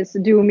everything is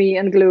doomy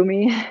and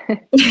gloomy.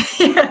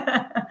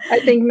 I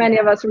think many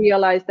of us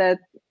realize that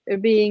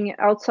being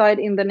outside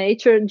in the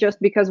nature just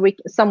because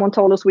someone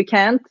told us we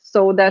can't,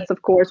 so that's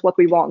of course what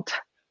we want,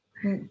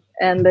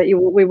 and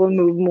we will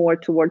move more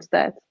towards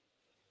that.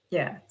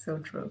 Yeah, so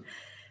true.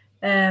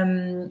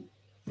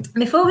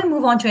 Before we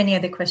move on to any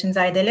other questions,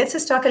 Aida, let's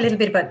just talk a little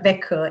bit about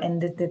Växjö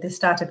and the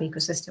startup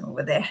ecosystem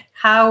over there.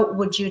 How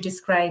would you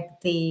describe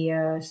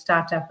the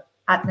startup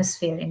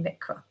atmosphere in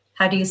Växjö?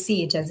 How do you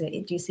see it?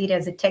 Do you see it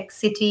as a tech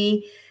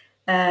city?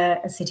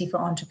 a city for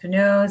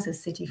entrepreneurs, a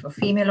city for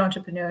female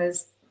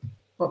entrepreneurs?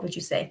 What would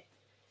you say?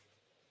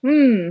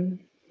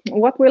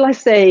 What will I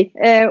say?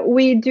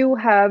 We do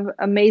have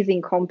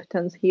amazing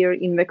competence here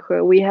in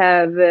Växjö. We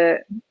have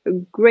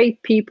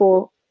great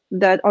people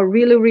that are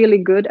really, really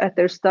good at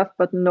their stuff,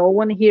 but no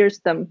one hears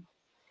them.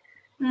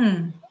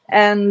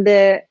 And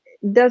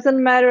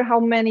doesn't matter how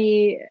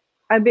many,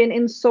 I've been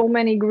in so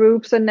many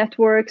groups and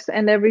networks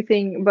and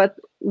everything, but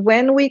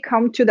when we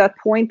come to that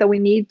point that we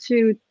need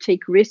to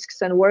take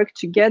risks and work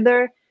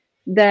together,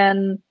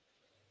 then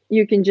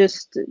you can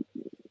just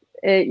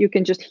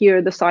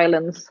hear the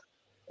silence.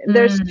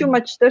 There's too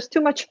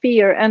much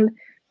fear,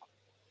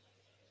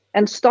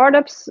 and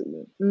startups,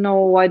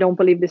 no, I don't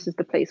believe this is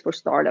the place for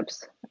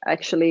startups,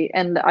 actually.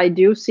 And I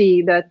do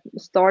see that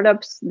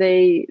startups,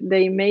 they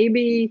may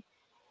be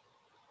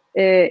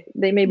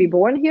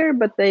born here,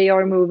 but they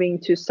are moving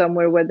to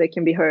somewhere where they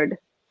can be heard.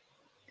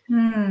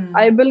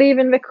 I believe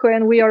in Växjö,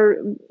 and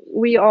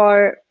we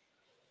are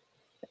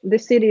the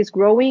city is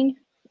growing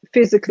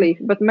physically,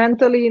 but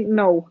mentally,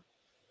 no.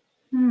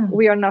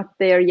 We are not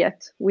there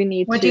yet. We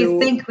need what do you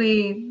think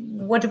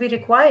what do we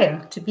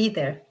require to be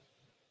there?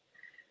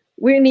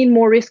 We need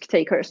more risk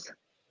takers.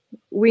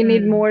 We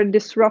need more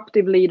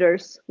disruptive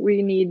leaders.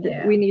 We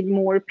need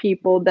more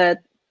people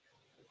that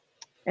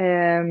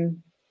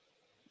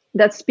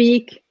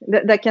speak,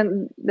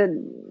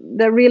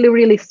 that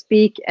really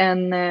speak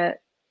and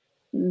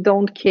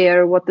don't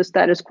care what the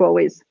status quo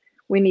is.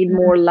 We need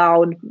more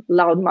loud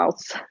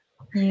mouths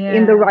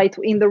in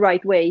the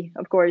right way,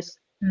 of course.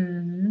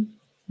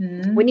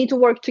 We need to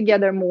work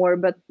together more,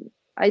 but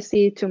I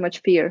see too much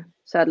fear,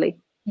 sadly.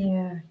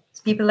 Yeah,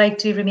 people like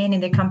to remain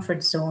in their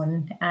comfort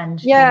zone, and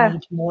they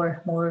need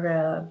more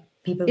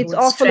people. It's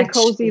awfully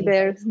cozy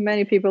there.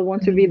 Many people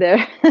want to be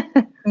there.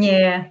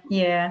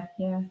 Yeah.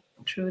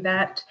 True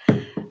that.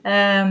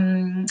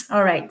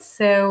 All right.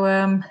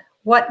 So,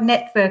 what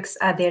networks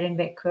are there in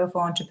Växjö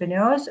for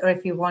entrepreneurs, or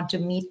if you want to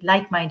meet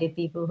like-minded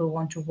people who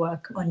want to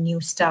work on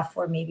new stuff,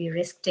 or maybe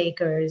risk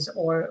takers,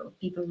 or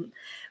people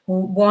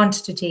who want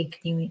to take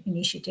new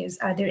initiatives?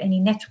 Are there any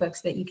networks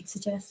that you could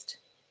suggest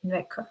in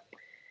Växjö?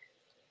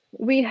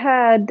 We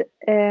had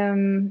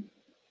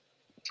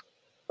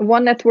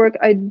one network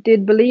I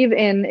did believe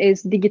in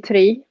is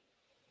Digitri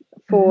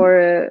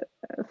for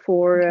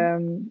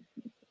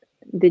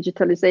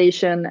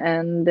digitalization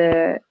and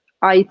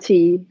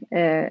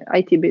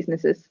IT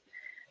businesses.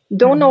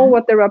 Don't know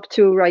what they're up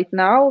to right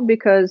now,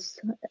 because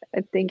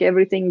I think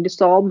everything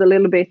dissolved a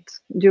little bit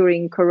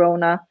during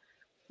Corona.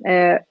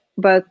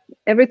 But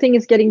everything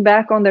is getting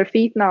back on their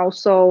feet now.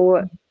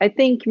 So I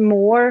think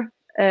more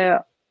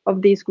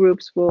of these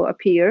groups will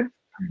appear.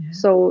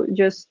 So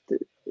just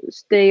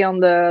stay on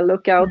the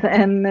lookout,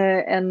 and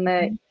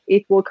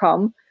it will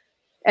come.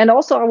 And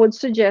also, I would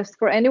suggest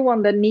for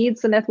anyone that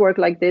needs a network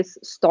like this,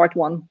 start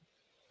one.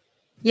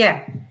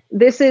 Yeah.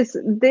 This is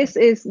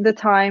the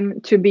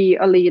time to be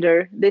a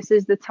leader. This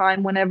is the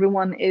time when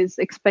everyone is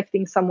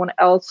expecting someone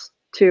else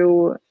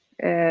to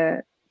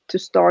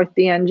start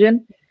the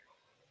engine.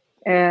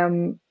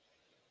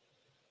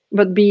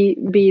 But be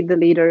the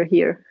leader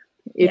here.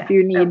 If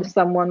you need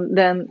someone,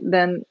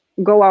 then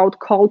go out,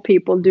 call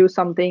people, do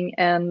something,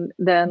 and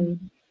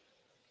then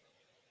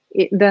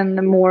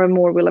more and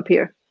more will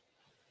appear.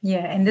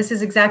 Yeah, and this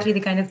is exactly the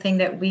kind of thing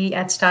that we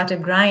at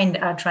Startup Grind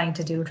are trying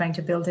to do, trying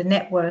to build a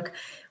network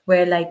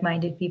where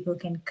like-minded people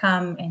can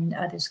come and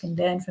others can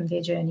learn from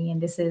their journey.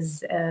 And this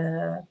is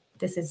a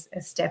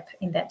step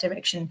in that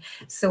direction.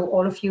 So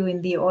all of you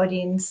in the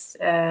audience,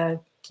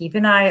 keep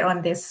an eye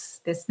on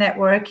this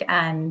network,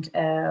 and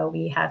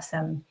we have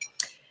some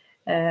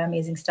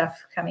amazing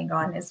stuff coming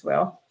on as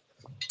well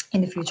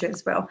in the future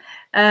as well.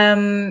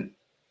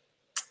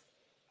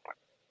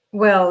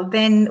 Well,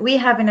 then we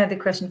have another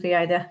question for you,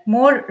 Aida.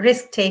 More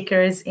risk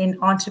takers in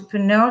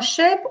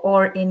entrepreneurship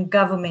or in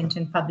government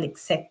and public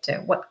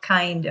sector?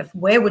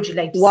 Where would you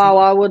like to see? Wow,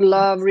 I would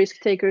love risk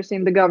takers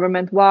in the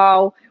government.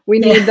 Wow, we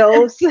need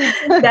those.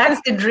 That's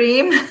the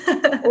dream.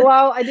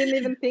 Wow, I didn't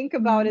even think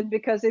about it,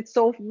 because it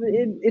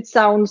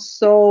sounds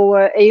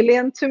so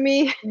alien to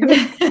me.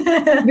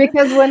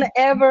 Because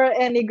whenever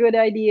any good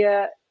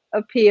idea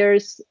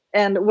appears,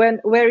 and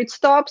where it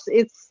stops,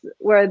 it's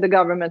where the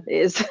government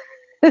is.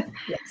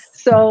 Yes.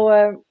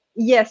 So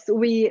yes,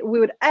 we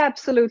would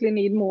absolutely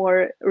need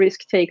more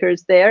risk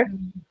takers there,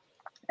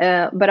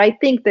 but I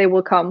think they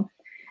will come,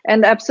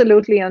 and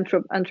absolutely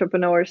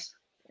entrepreneurs.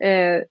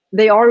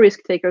 They are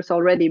risk takers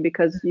already,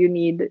 because you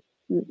need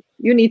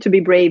to be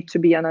brave to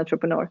be an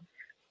entrepreneur.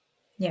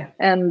 Yeah.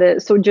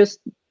 And so just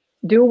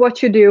do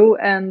what you do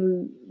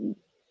and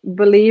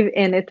believe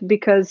in it,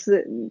 because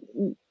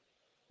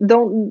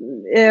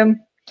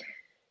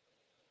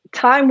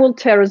time will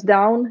tear us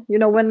down. You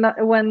know,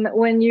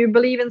 when you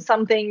believe in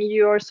something,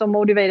 you are so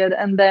motivated,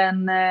 and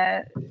then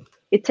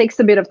it takes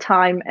a bit of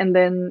time, and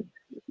then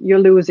you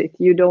lose it.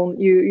 You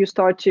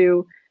start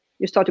to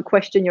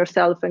question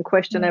yourself and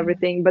question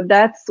everything. But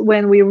that's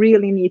when we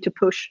really need to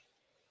push.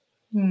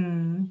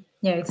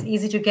 Yeah, it's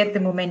easy to get the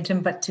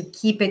momentum, but to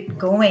keep it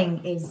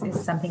going is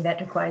something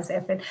that requires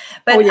effort.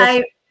 But Oh,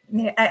 yes.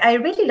 I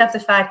really love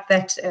the fact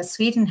that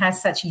Sweden has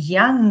such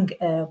young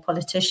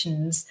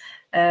politicians.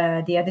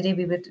 The other day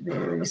we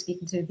were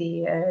speaking to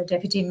the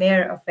deputy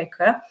mayor of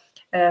Växjö,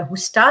 who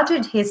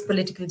started his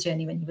political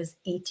journey when he was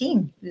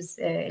 18. He was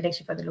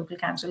elected for the local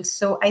council.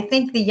 So I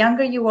think the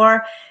younger you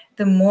are,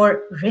 the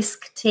more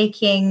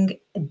risk-taking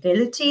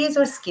abilities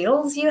or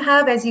skills you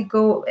have as you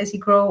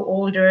grow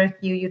older.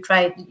 You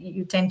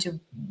tend to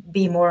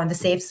be more on the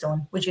safe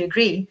zone. Would you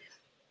agree?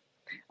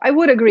 I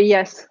would agree.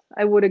 Yes,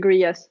 I would agree.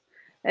 Yes.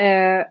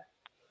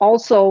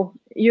 Also,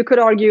 you could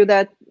argue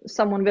that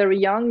someone very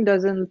young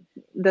doesn't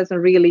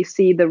really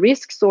see the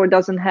risks or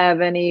doesn't have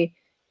any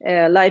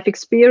life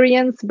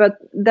experience. But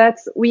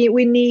that's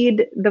we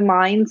need the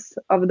minds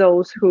of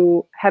those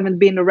who haven't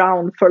been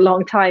around for a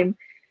long time.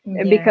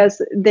 Yeah.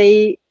 Because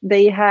they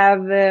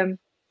have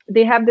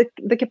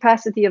the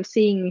capacity of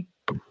seeing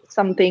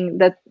something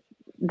that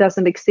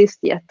doesn't exist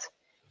yet.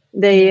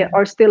 They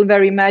are still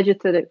very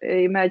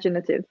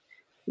imaginative,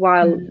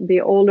 while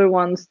the older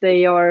ones,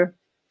 they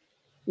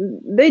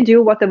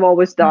do what they've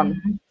always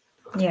done.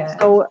 Yeah.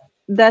 So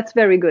that's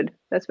very good.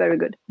 That's very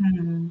good.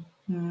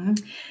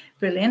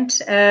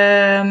 Brilliant.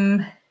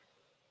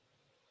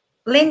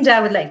 Linda, I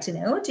would like to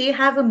know, do you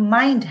have a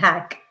mind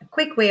hack, a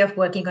quick way of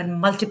working on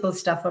multiple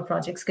stuff or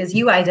projects? Because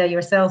you, Aida,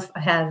 yourself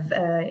have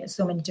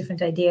so many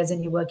different ideas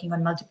and you're working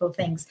on multiple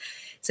things.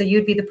 So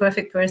you'd be the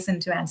perfect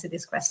person to answer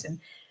this question.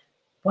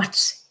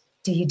 What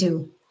do you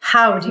do?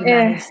 How do you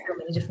manage so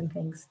many different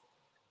things?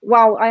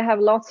 Wow, I have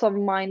lots of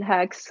mind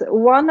hacks.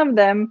 One of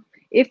them,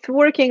 if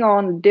working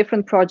on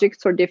different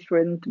projects or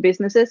different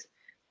businesses,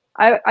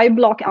 I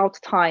block out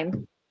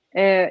time.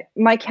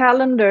 My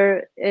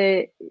calendar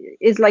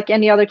is like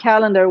any other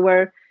calendar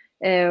where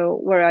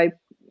I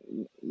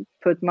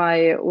put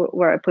my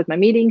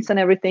meetings and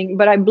everything,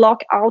 but I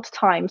block out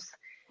times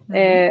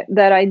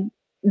that I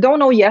don't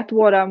know yet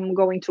what I'm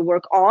going to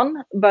work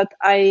on, but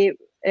I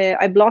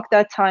block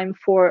that time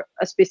for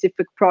a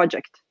specific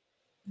project.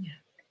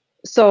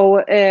 So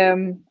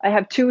I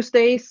have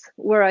Tuesdays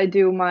where I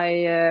do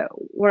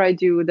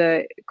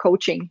the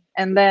coaching,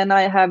 and then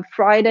I have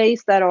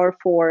Fridays that are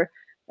for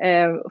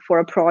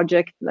a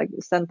project like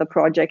the Center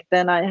project.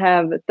 Then I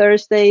have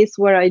Thursdays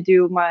where I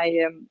do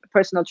my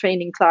personal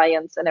training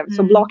clients and everything.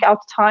 So block out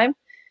time.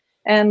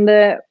 And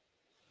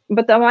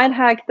but the mind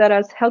hack that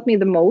has helped me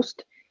the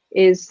most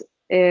is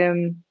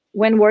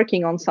when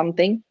working on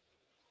something,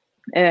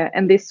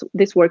 and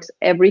this works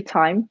every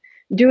time.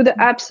 Do the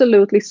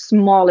absolutely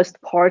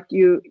smallest part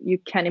you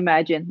can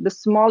imagine. The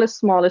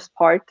smallest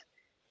part.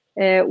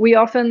 We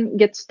often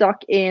get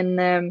stuck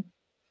in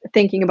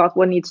thinking about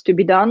what needs to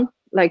be done,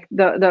 like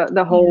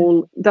the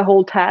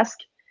whole task.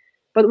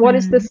 But what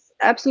is this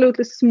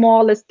absolutely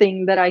smallest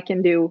thing that I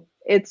can do?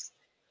 If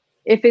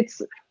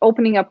it's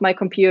opening up my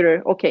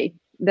computer, okay,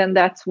 then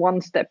that's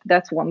one step.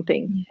 That's one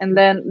thing. And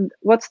then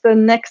what's the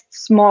next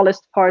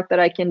smallest part that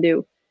I can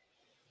do?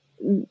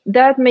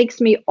 That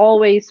makes me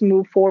always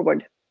move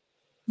forward.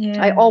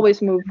 I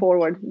always move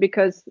forward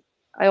because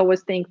I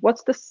always think,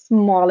 what's the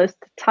smallest,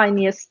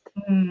 tiniest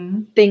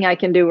thing I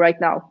can do right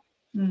now?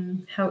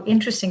 How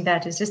interesting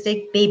that is. Just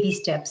take baby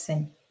steps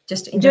and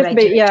just in the right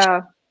direction.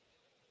 Yeah.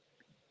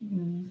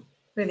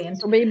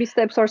 Brilliant. So baby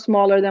steps are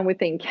smaller than we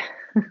think.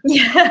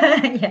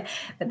 Yeah,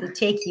 but they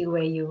take you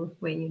where you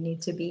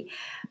need to be.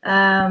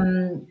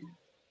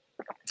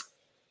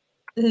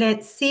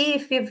 Let's see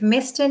if we've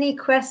missed any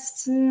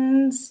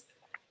questions.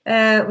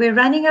 We're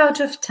running out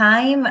of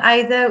time.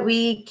 Either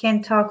we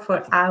can talk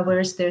for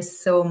hours. There's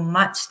so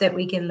much that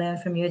we can learn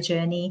from your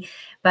journey,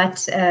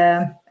 but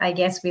I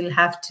guess we'll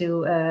have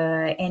to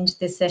end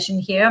this session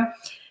here.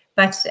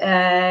 But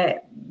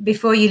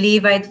before you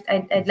leave,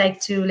 I'd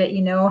like to let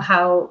you know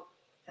how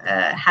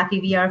happy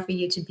we are for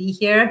you to be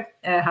here,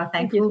 how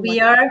thankful we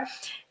are,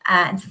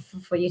 and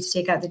for you to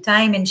take out the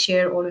time and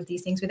share all of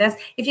these things with us.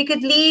 If you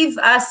could leave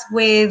us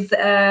with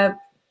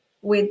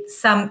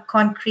some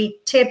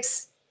concrete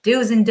tips,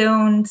 do's and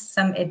don'ts,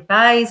 some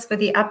advice for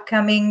the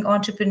upcoming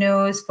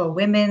entrepreneurs, for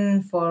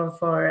women,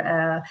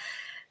 for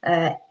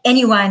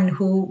anyone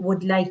who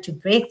would like to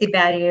break the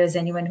barriers,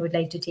 anyone who would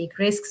like to take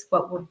risks,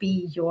 what would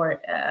be your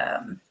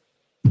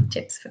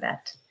tips for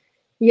that?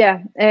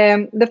 Yeah,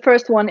 the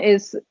first one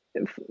is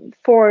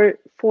for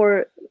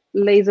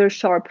laser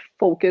sharp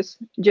focus,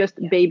 just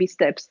baby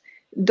steps.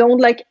 Don't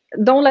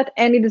let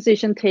any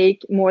decision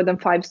take more than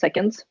 5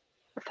 seconds.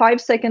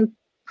 5 seconds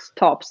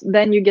tops,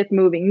 then you get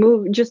moving.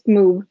 Move.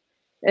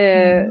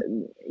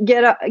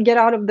 Get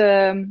out of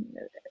the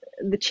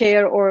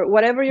chair or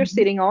whatever you're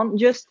sitting on.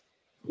 Just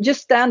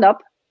stand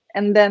up,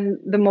 and then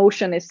the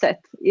motion is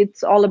set.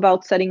 It's all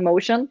about setting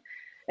motion.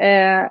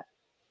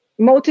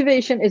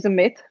 Motivation is a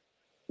myth.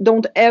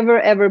 Don't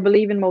ever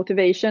believe in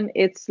motivation.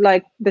 It's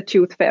like the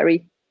tooth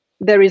fairy.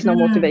 There is no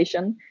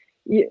motivation.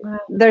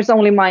 There's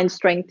only mind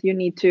strength. You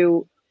need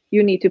to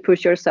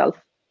push yourself.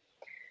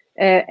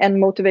 and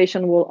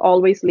motivation will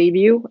always leave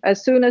you.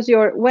 As soon as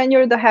when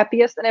you're the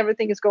happiest and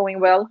everything is going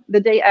well, the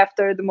day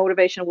after, the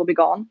motivation will be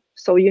gone.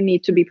 So you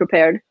need to be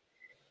prepared.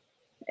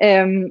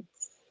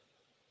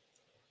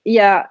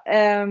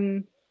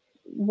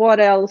 What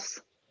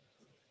else?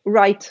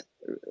 Write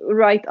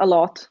a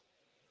lot.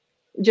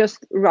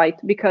 Just write,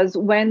 because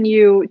when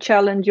you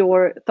challenge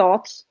your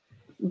thoughts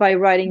by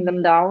writing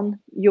them down,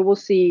 you will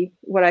see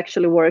what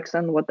actually works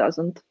and what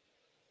doesn't.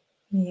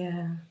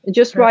 Yeah.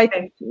 Just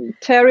Perfect.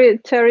 write, tear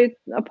it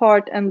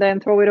apart and then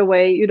throw it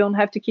away. You don't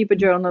have to keep a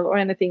journal or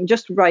anything.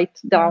 Just write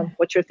down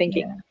what you're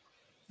thinking. Yeah.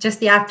 Just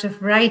the act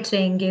of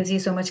writing gives you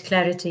so much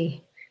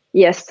clarity.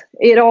 Yes,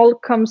 it all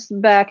comes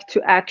back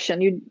to action.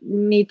 You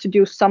need to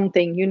do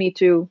something. You need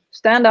to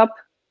stand up,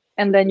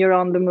 and then you're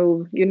on the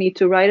move. You need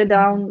to write it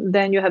down,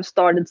 then you have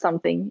started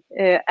something.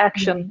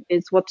 Action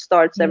is what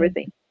starts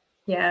everything.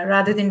 Yeah,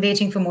 rather than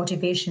waiting for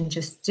motivation,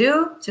 just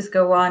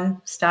go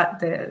on,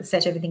 set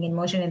everything in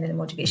motion, and then the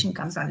motivation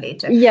comes on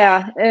later.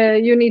 Yeah,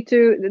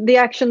 the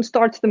action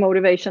starts the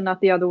motivation, not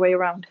the other way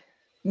around.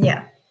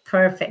 Yeah,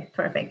 perfect.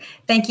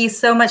 Thank you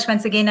so much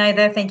once again,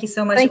 Aida. Thank you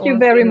so much. Thank you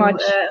very much.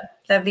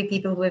 Lovely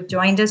people who have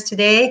joined us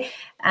today,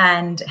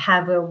 and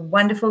have a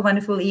wonderful,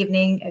 wonderful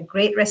evening, a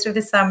great rest of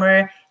the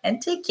summer,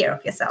 and take care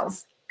of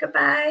yourselves.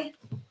 Goodbye.